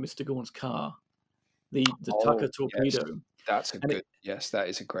Mr. Gaunt's car, the Tucker torpedo. That's a And good. Yes, that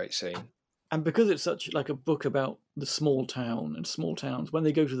is a great scene. And because it's such like a book about the small town and small towns, when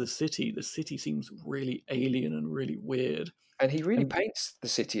they go to the city seems really alien and really weird. And he really And paints the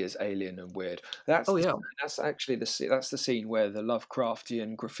city as alien and weird. That's oh the, yeah, that's actually that's the scene where the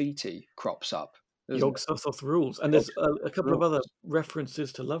Lovecraftian graffiti crops up, isn't Yog it? Sothoth rules. And Yog there's a Sothoth couple of other rules.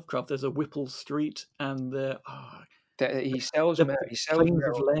 references to Lovecraft. There's a Whipple Street, and That he sells the he sells Plains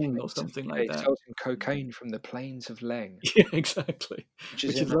of marijuana Leng or something like he that. sells him cocaine from the plains of Leng, Yeah, exactly. which is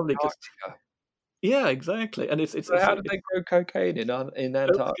Which in is lovely because Antarctica. yeah, exactly. And So how do they grow cocaine in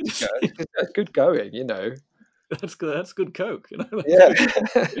Antarctica? That's good going, you know. that's good. That's good coke. You know. Yeah.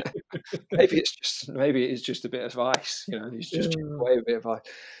 maybe it's just a bit of ice, you know. He's just chipped Yeah. away a bit of ice.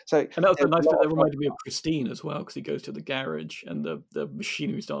 So And that was a there's a nice bit. lot That of reminded me of Christine as well, because he goes to the garage and the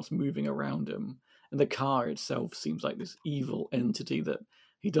machinery starts moving around him, and the car itself seems like this evil entity that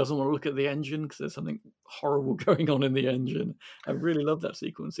he doesn't want to look at the engine because there's something horrible going on in the engine. I really love that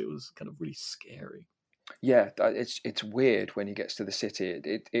sequence. It was kind of really scary. Yeah, it's weird when he gets to the city.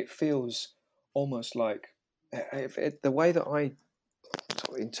 It feels almost like the way that I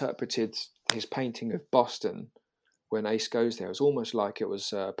sort of interpreted his painting of Boston when Ace goes there. It was almost like it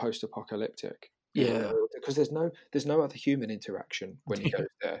was post-apocalyptic. Yeah. Because there's no other human interaction when he goes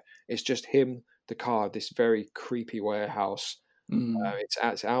there. It's just him, the car, this very creepy warehouse. Mm.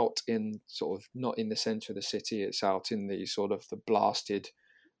 It's out in sort of not in the center of the city. It's out in the sort of the blasted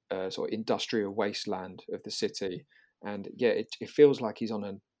sort of industrial wasteland of the city, and yeah, it feels like he's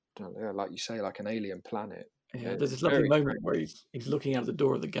on like you say, like an alien planet. Yeah, there's It's this lovely very moment strange. where he's looking out the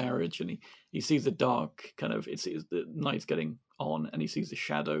door of the garage and he sees the dark kind of it's the night's getting on and he sees the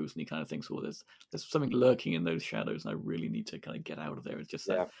shadows and he kind of thinks, well, there's something lurking in those shadows and I really need to kind of get out of there. It's just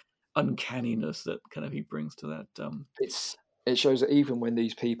Yeah, that uncanniness that kind of he brings to that. it shows that even when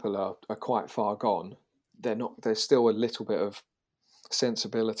these people are quite far gone, there's still a little bit of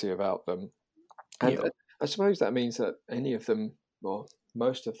sensibility about them, and Yeah. I suppose that means that any of them, or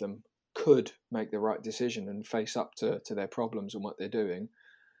most of them, could make the right decision and face up to their problems and what they're doing,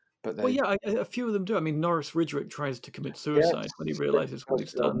 but Well, they yeah, a few of them do. I mean, Norris Ridgwick tries to commit yes, suicide when he realizes what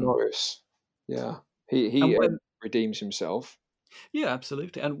he's done. Norris. Yeah, And he when redeems himself. yeah,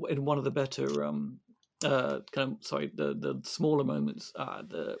 absolutely. And in one of the better kind of sorry, the smaller moments,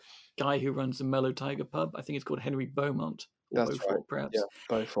 the guy who runs the Mellow Tiger pub, I think it's called Henry Beaumont or That's right. Beaufort, perhaps. Yeah,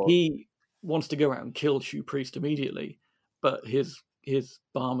 Beaufort. He wants to go out and kill Shoe Priest immediately, but his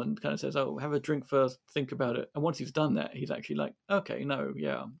barman kind of says, "Oh, have a drink first, think about it." And once he's done that, he's actually like, "Okay, no,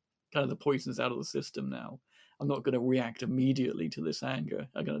 yeah, kind of the poison's out of the system now. I'm not going to react immediately to this anger.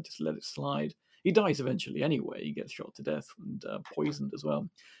 I'm going to just let it slide." He dies eventually anyway. He gets shot to death and poisoned as well.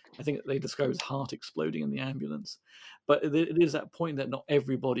 I think they describe his heart exploding in the ambulance. But it is that point that not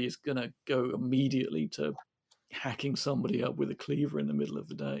everybody is going to go immediately to hacking somebody up with a cleaver in the middle of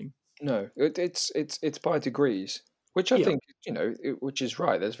the day. No, it's by degrees, which I Yeah. think which is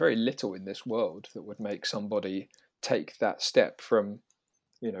right. There's very little in this world that would make somebody take that step from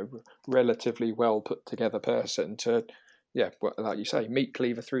relatively well put together person to like you say, meat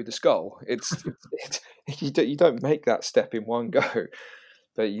cleaver through the skull. You don't make that step in one go,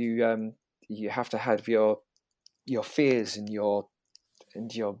 but you have to have your fears and your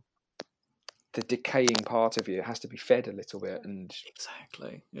the decaying part of you. It has to be fed a little bit, and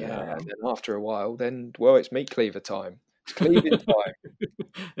Exactly. yeah, Yeah. and then after a while, then it's meat cleaver time. It's cleaving time.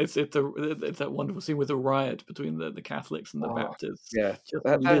 it's that wonderful scene with the riot between the Catholics and the Oh, Baptists. yeah, Just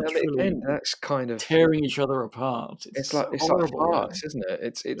and literally again, that's kind of tearing each other apart. it's So like horrible. Yeah. farce, isn't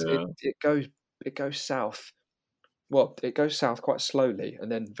it? Yeah. It goes south. Well, it goes south quite slowly and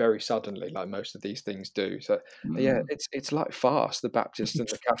then very suddenly, like most of these things do. So yeah, Mm. it's like farce. The Baptist and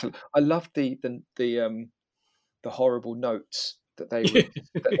the Catholic. I love the horrible notes that they would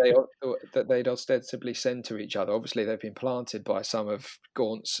that they'd ostensibly send to each other. Obviously, they've been planted by some of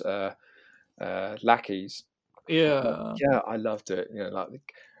Gaunt's lackeys. Yeah. Yeah, I loved it. Like the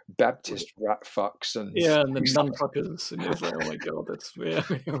Baptist rat fucks and Yeah, and the nun fuckers, and it's like, oh my god, that's really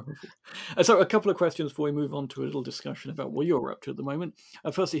horrible. So, a couple of questions before we move on to a little discussion about what you're up to at the moment.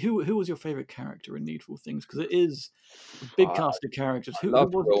 Firstly, who was your favourite character in Needful Things? Because it is a big cast of characters. Who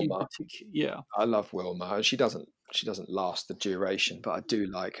love was it in Wilma. particular? Yeah, I love Wilma. She doesn't last the duration, but I do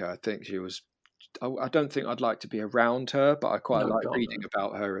like her. I think she was. I don't think I'd like to be around her, but I quite no, like God, reading no.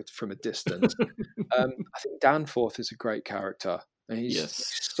 about her from a distance. I think Danforth is a great character. And he's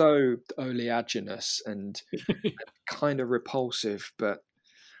Yes. so oleaginous and kind of repulsive, but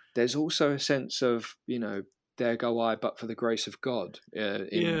there's also a sense of there go I, but for the grace of God,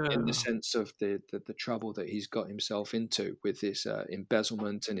 in the sense of the trouble that he's got himself into with this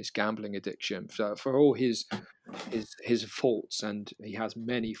embezzlement and his gambling addiction. So for all his faults, and he has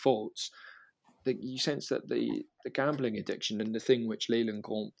many faults, you sense that the gambling addiction and the thing which Leland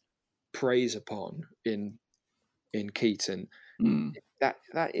Gaunt preys upon in Keaton,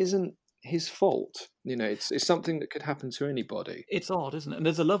 that isn't his fault. It's something that could happen to anybody. It's odd, isn't it? And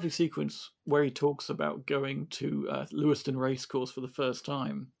there's a lovely sequence where he talks about going to Lewiston Racecourse for the first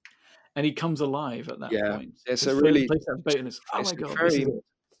time, and he comes alive at that point. It's his a really oh my God, very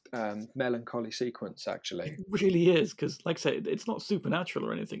melancholy sequence, actually. It really is, because like I say, it's not supernatural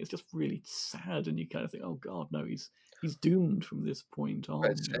or anything. It's just really sad, and you kind of think, oh God, no, he's doomed from this point on.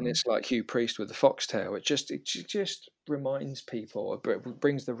 And it's like Hugh Priest with the foxtail. It just reminds people, it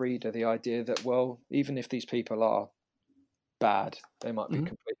brings the reader the idea that, well, even if these people are bad, they might be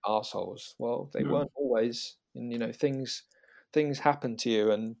complete arseholes. Well, they weren't always. And things happen to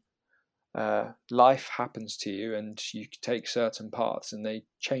you, and life happens to you, and you take certain paths, and they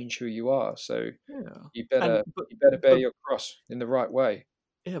change who you are. So you better bear your cross in the right way.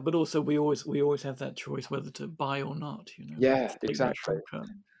 Yeah, but also we always have that choice whether to buy or not. Yeah, exactly.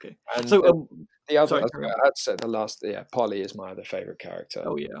 Okay. And so the other, I'd say the last, Polly is my other favorite character.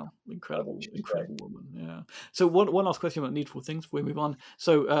 Oh yeah, incredible woman. Yeah. So one last question about Needful Things before we move on.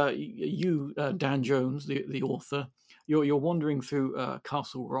 So you, Dan Jones, the author, you're wandering through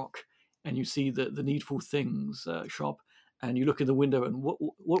Castle Rock, and you see the Needful Things shop, and you look in the window, and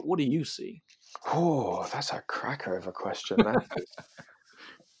what do you see? Oh, that's a cracker of a question. That is.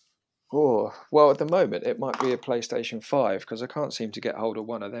 Oh, well, at the moment, it might be a PlayStation 5, because I can't seem to get hold of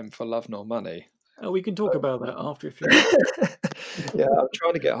one of them for love nor money. Oh, we can talk about that after if you Yeah, I'm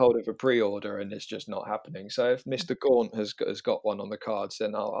trying to get hold of a pre-order, and it's just not happening. So if Mr. Gaunt has got one on the cards,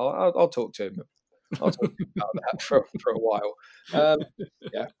 then I'll talk to him. I'll talk to him about that for a while.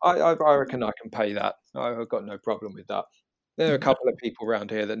 Yeah, I reckon I can pay that. I've got no problem with that. There are a couple of people around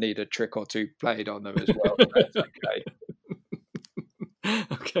here that need a trick or two played on them as well. So that's okay.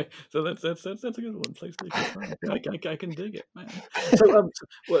 Okay, so that's a good one. PlayStation 5. I can dig it, man.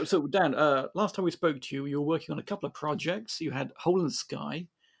 So Dan, last time we spoke to you, you were working on a couple of projects. You had Hole in the Sky,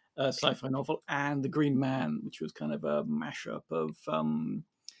 a sci-fi novel, and The Green Man, which was kind of a mashup of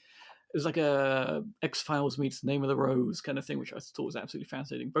it was like a X-Files meets Name of the Rose kind of thing, which I thought was absolutely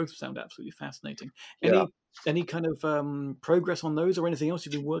fascinating. Both sound absolutely fascinating. Any kind of progress on those, or anything else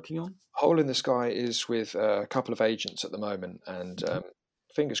you've been working on? Hole in the Sky is with a couple of agents at the moment, and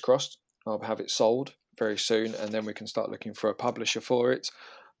fingers crossed, I'll have it sold very soon, and then we can start looking for a publisher for it.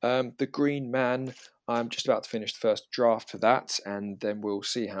 The Green Man, I'm just about to finish the first draft for that, and then we'll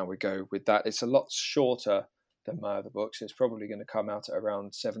see how we go with that. It's a lot shorter than my other books. It's probably going to come out at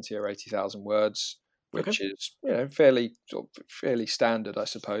around 70 or 80,000 words, which is fairly standard, I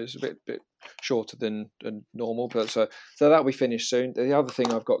suppose. A bit shorter than normal, but so that'll be finished soon. The other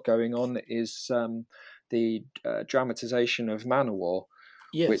thing I've got going on is the dramatization of Manowar,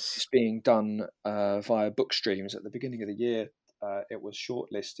 which is being done via book streams. At the beginning of the year, it was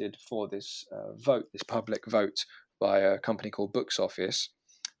shortlisted for this public vote by a company called Books Office,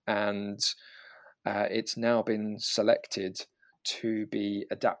 and it's now been selected to be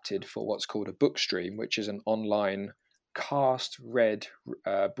adapted for what's called a book stream, which is an online cast-read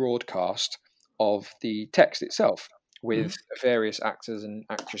broadcast of the text itself, with various actors and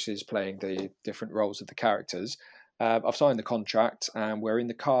actresses playing the different roles of the characters. I've signed the contract, and we're in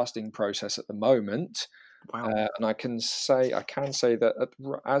the casting process at the moment. Wow. And I can say that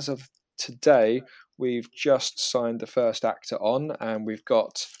as of today, we've just signed the first actor on, and we've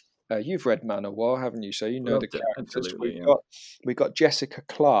got. You've read Manowar, haven't you? So you know the characters. We've got Jessica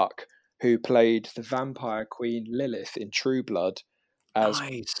Clarke, who played the vampire queen Lilith in True Blood, as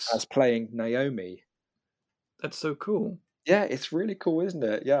playing Naomi. That's so cool. Yeah, it's really cool, isn't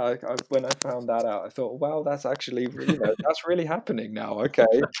it? Yeah, when I found that out, I thought, well, that's actually, that's really happening now. Okay,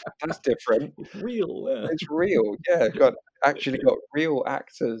 that's different. It's real. Yeah. It's real. Yeah, got real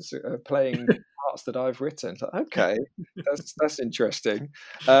actors playing parts that I've written. Okay, that's interesting.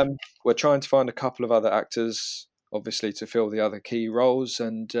 We're trying to find a couple of other actors, obviously, to fill the other key roles,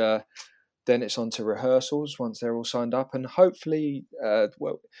 and then it's on to rehearsals once they're all signed up, and hopefully,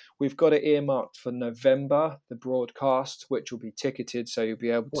 we've got it earmarked for November, the broadcast, which will be ticketed, so you'll be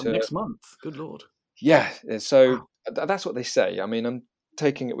able to next month. Good Lord. Yeah, so that's what they say. I mean, I'm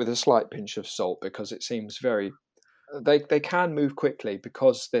taking it with a slight pinch of salt, because it seems very. They can move quickly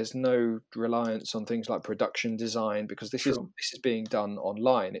because there's no reliance on things like production design, because this is being done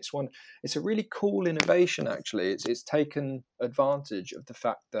online. It's a really cool innovation, actually. It's taken advantage of the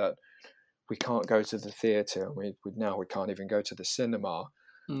fact that we can't go to the theatre, and we can't even go to the cinema.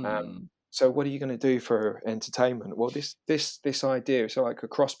 Mm. So what are you going to do for entertainment? Well, this idea is like a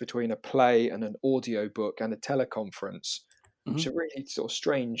cross between a play and an audio book and a teleconference, which is a really sort of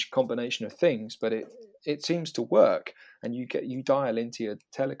strange combination of things, but it seems to work. And you dial into your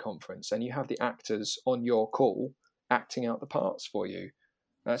teleconference, and you have the actors on your call acting out the parts for you.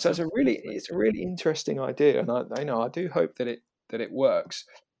 So it's a really interesting idea, and I do hope that it works.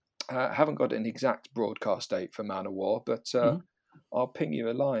 I haven't got an exact broadcast date for Man of War, but I'll ping you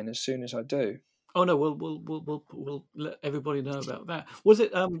a line as soon as I do. Oh no, we'll let everybody know about that. Was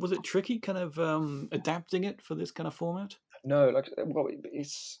it tricky, kind of adapting it for this kind of format? No,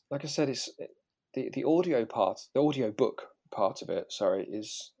 it's like I said, it's the audio part, the audio book part of it. Sorry,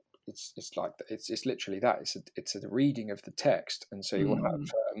 is it's like it's literally that. It's a reading of the text, and so you will have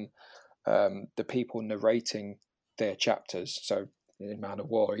the people narrating their chapters. So in Man of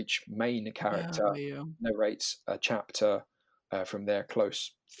War, each main character narrates a chapter from their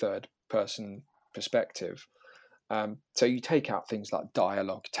close third person perspective. So you take out things like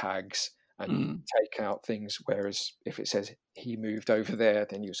dialogue tags, and you take out things, whereas if it says he moved over there,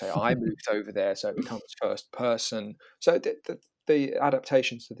 then you say I moved over there, so it becomes first person. So the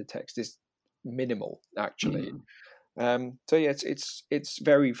adaptations to the text is minimal, actually. So yeah, it's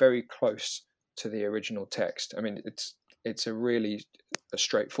very, very close to the original text. I mean, it's a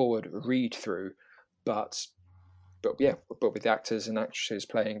straightforward read through, but with actors and actresses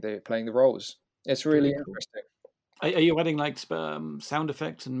playing the roles. It's really interesting. Are you adding like sound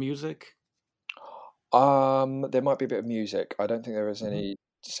effects and music? There might be a bit of music. I don't think there is any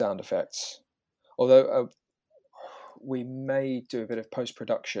sound effects, although we may do a bit of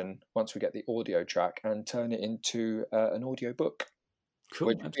post-production once we get the audio track and turn it into an audio book. Cool.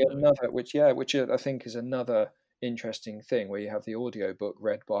 Which I think is another interesting thing, where you have the audio book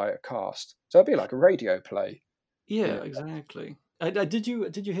read by a cast. So it'd be like a radio play. Yeah, exactly. Did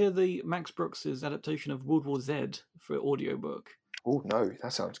you hear the Max Brooks's adaptation of World War Z for audiobook? Oh no,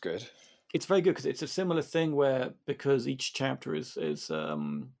 that sounds good. It's very good because it's a similar thing where, because each chapter is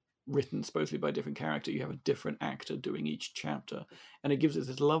written supposedly by a different character, you have a different actor doing each chapter, and it gives it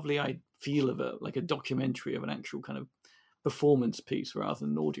this lovely feel of like a documentary of an actual kind of performance piece rather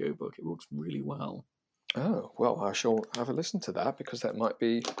than an audiobook. It works really well. Oh, well, I shall have a listen to that, because that might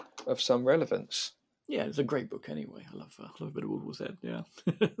be of some relevance. Yeah, it's a great book anyway. I love a bit of World War Z, yeah.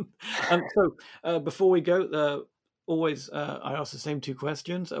 So before we go, always I ask the same two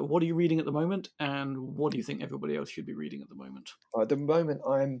questions. What are you reading at the moment, and what do you think everybody else should be reading at the moment? At the moment,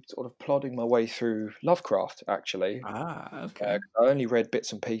 I'm sort of plodding my way through Lovecraft, actually. Okay. I only read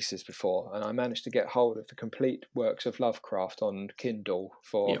bits and pieces before, and I managed to get hold of the complete works of Lovecraft on Kindle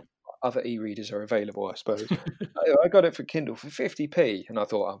for other e-readers are available, I suppose. I got it for Kindle for 50p, and I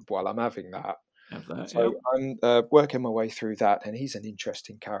thought, well, I'm having that. So I'm working my way through that, and he's an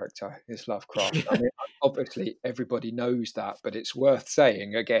interesting character, is Lovecraft. I mean, obviously everybody knows that, but it's worth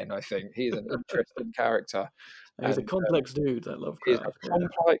saying again. I think he's an interesting character. He's a complex dude, that Lovecraft. He's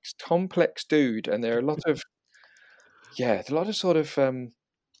a complex dude, and there are a lot of sort of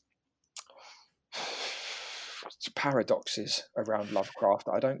paradoxes around Lovecraft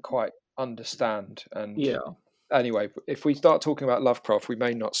that I don't quite understand. And anyway, if we start talking about Lovecraft, we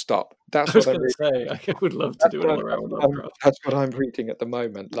may not stop. That's what I'm reading. I would love to do it all around Lovecraft. That's what I'm reading at the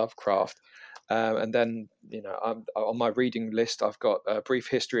moment, Lovecraft. And then, I'm on my reading list, I've got A Brief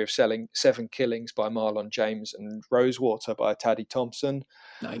History of 7 Killings by Marlon James and Rosewater by Taddy Thompson.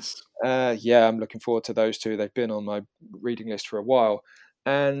 Nice. I'm looking forward to those two. They've been on my reading list for a while.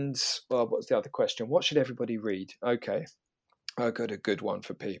 And, well, what's the other question? What should everybody read? Okay, I got a good one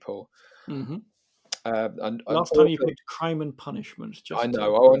for people. Mm-hmm. Last time you picked Crime and Punishment. I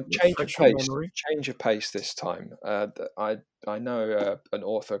know. I want change of pace this time. I know an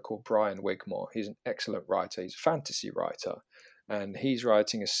author called Brian Wigmore. He's an excellent writer. He's a fantasy writer, and he's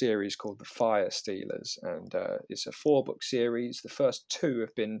writing a series called The Fire Stealers, and it's a 4-book series. The first 2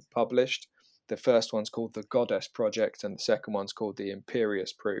 have been published. The first one's called The Goddess Project, and the second one's called The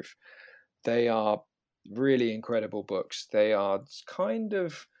Imperious Proof. They are really incredible books. They are kind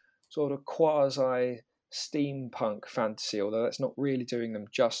of sort of quasi steampunk fantasy, although that's not really doing them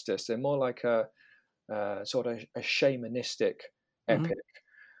justice. They're more like a sort of a shamanistic epic,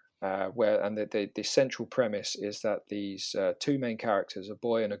 where the central premise is that these 2 main characters, a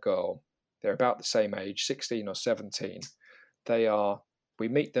boy and a girl, they're about the same age, 16 or 17. We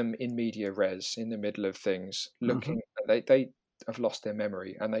meet them in media res, in the middle of things, looking. They have lost their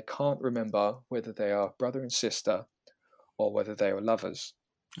memory, and they can't remember whether they are brother and sister or whether they are lovers.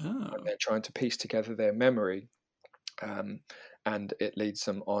 And they're trying to piece together their memory, and it leads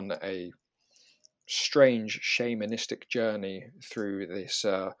them on a strange shamanistic journey through this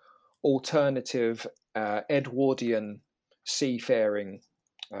alternative Edwardian seafaring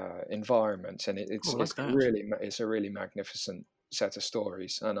environment, and it's a really magnificent set of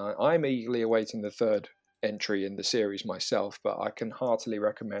stories. And I'm eagerly awaiting the third entry in the series myself, but I can heartily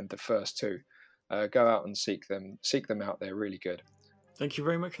recommend the first two. Go out and seek them out. They're really good. Thank you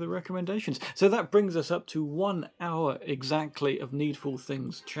very much for the recommendations. So that brings us up to 1 hour exactly of Needful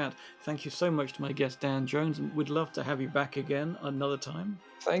Things chat. Thank you so much to my guest Dan Jones, and we'd love to have you back again another time.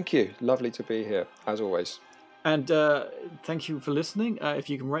 Thank you. Lovely to be here, as always. And thank you for listening. If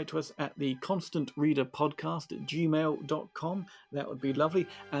you can write to us at the Constant Reader Podcast at gmail.com, that would be lovely.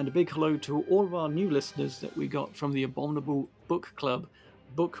 And a big hello to all of our new listeners that we got from the Abominable Book Club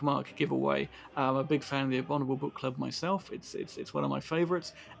bookmark giveaway. I'm a big fan of the Abominable Book Club myself. It's one of my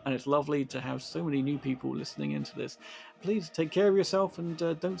favorites, and it's lovely to have so many new people listening into this. Please take care of yourself, and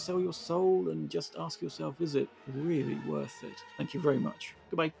don't sell your soul, and just ask yourself, is it really worth it? Thank you very much.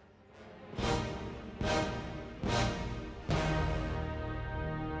 Goodbye.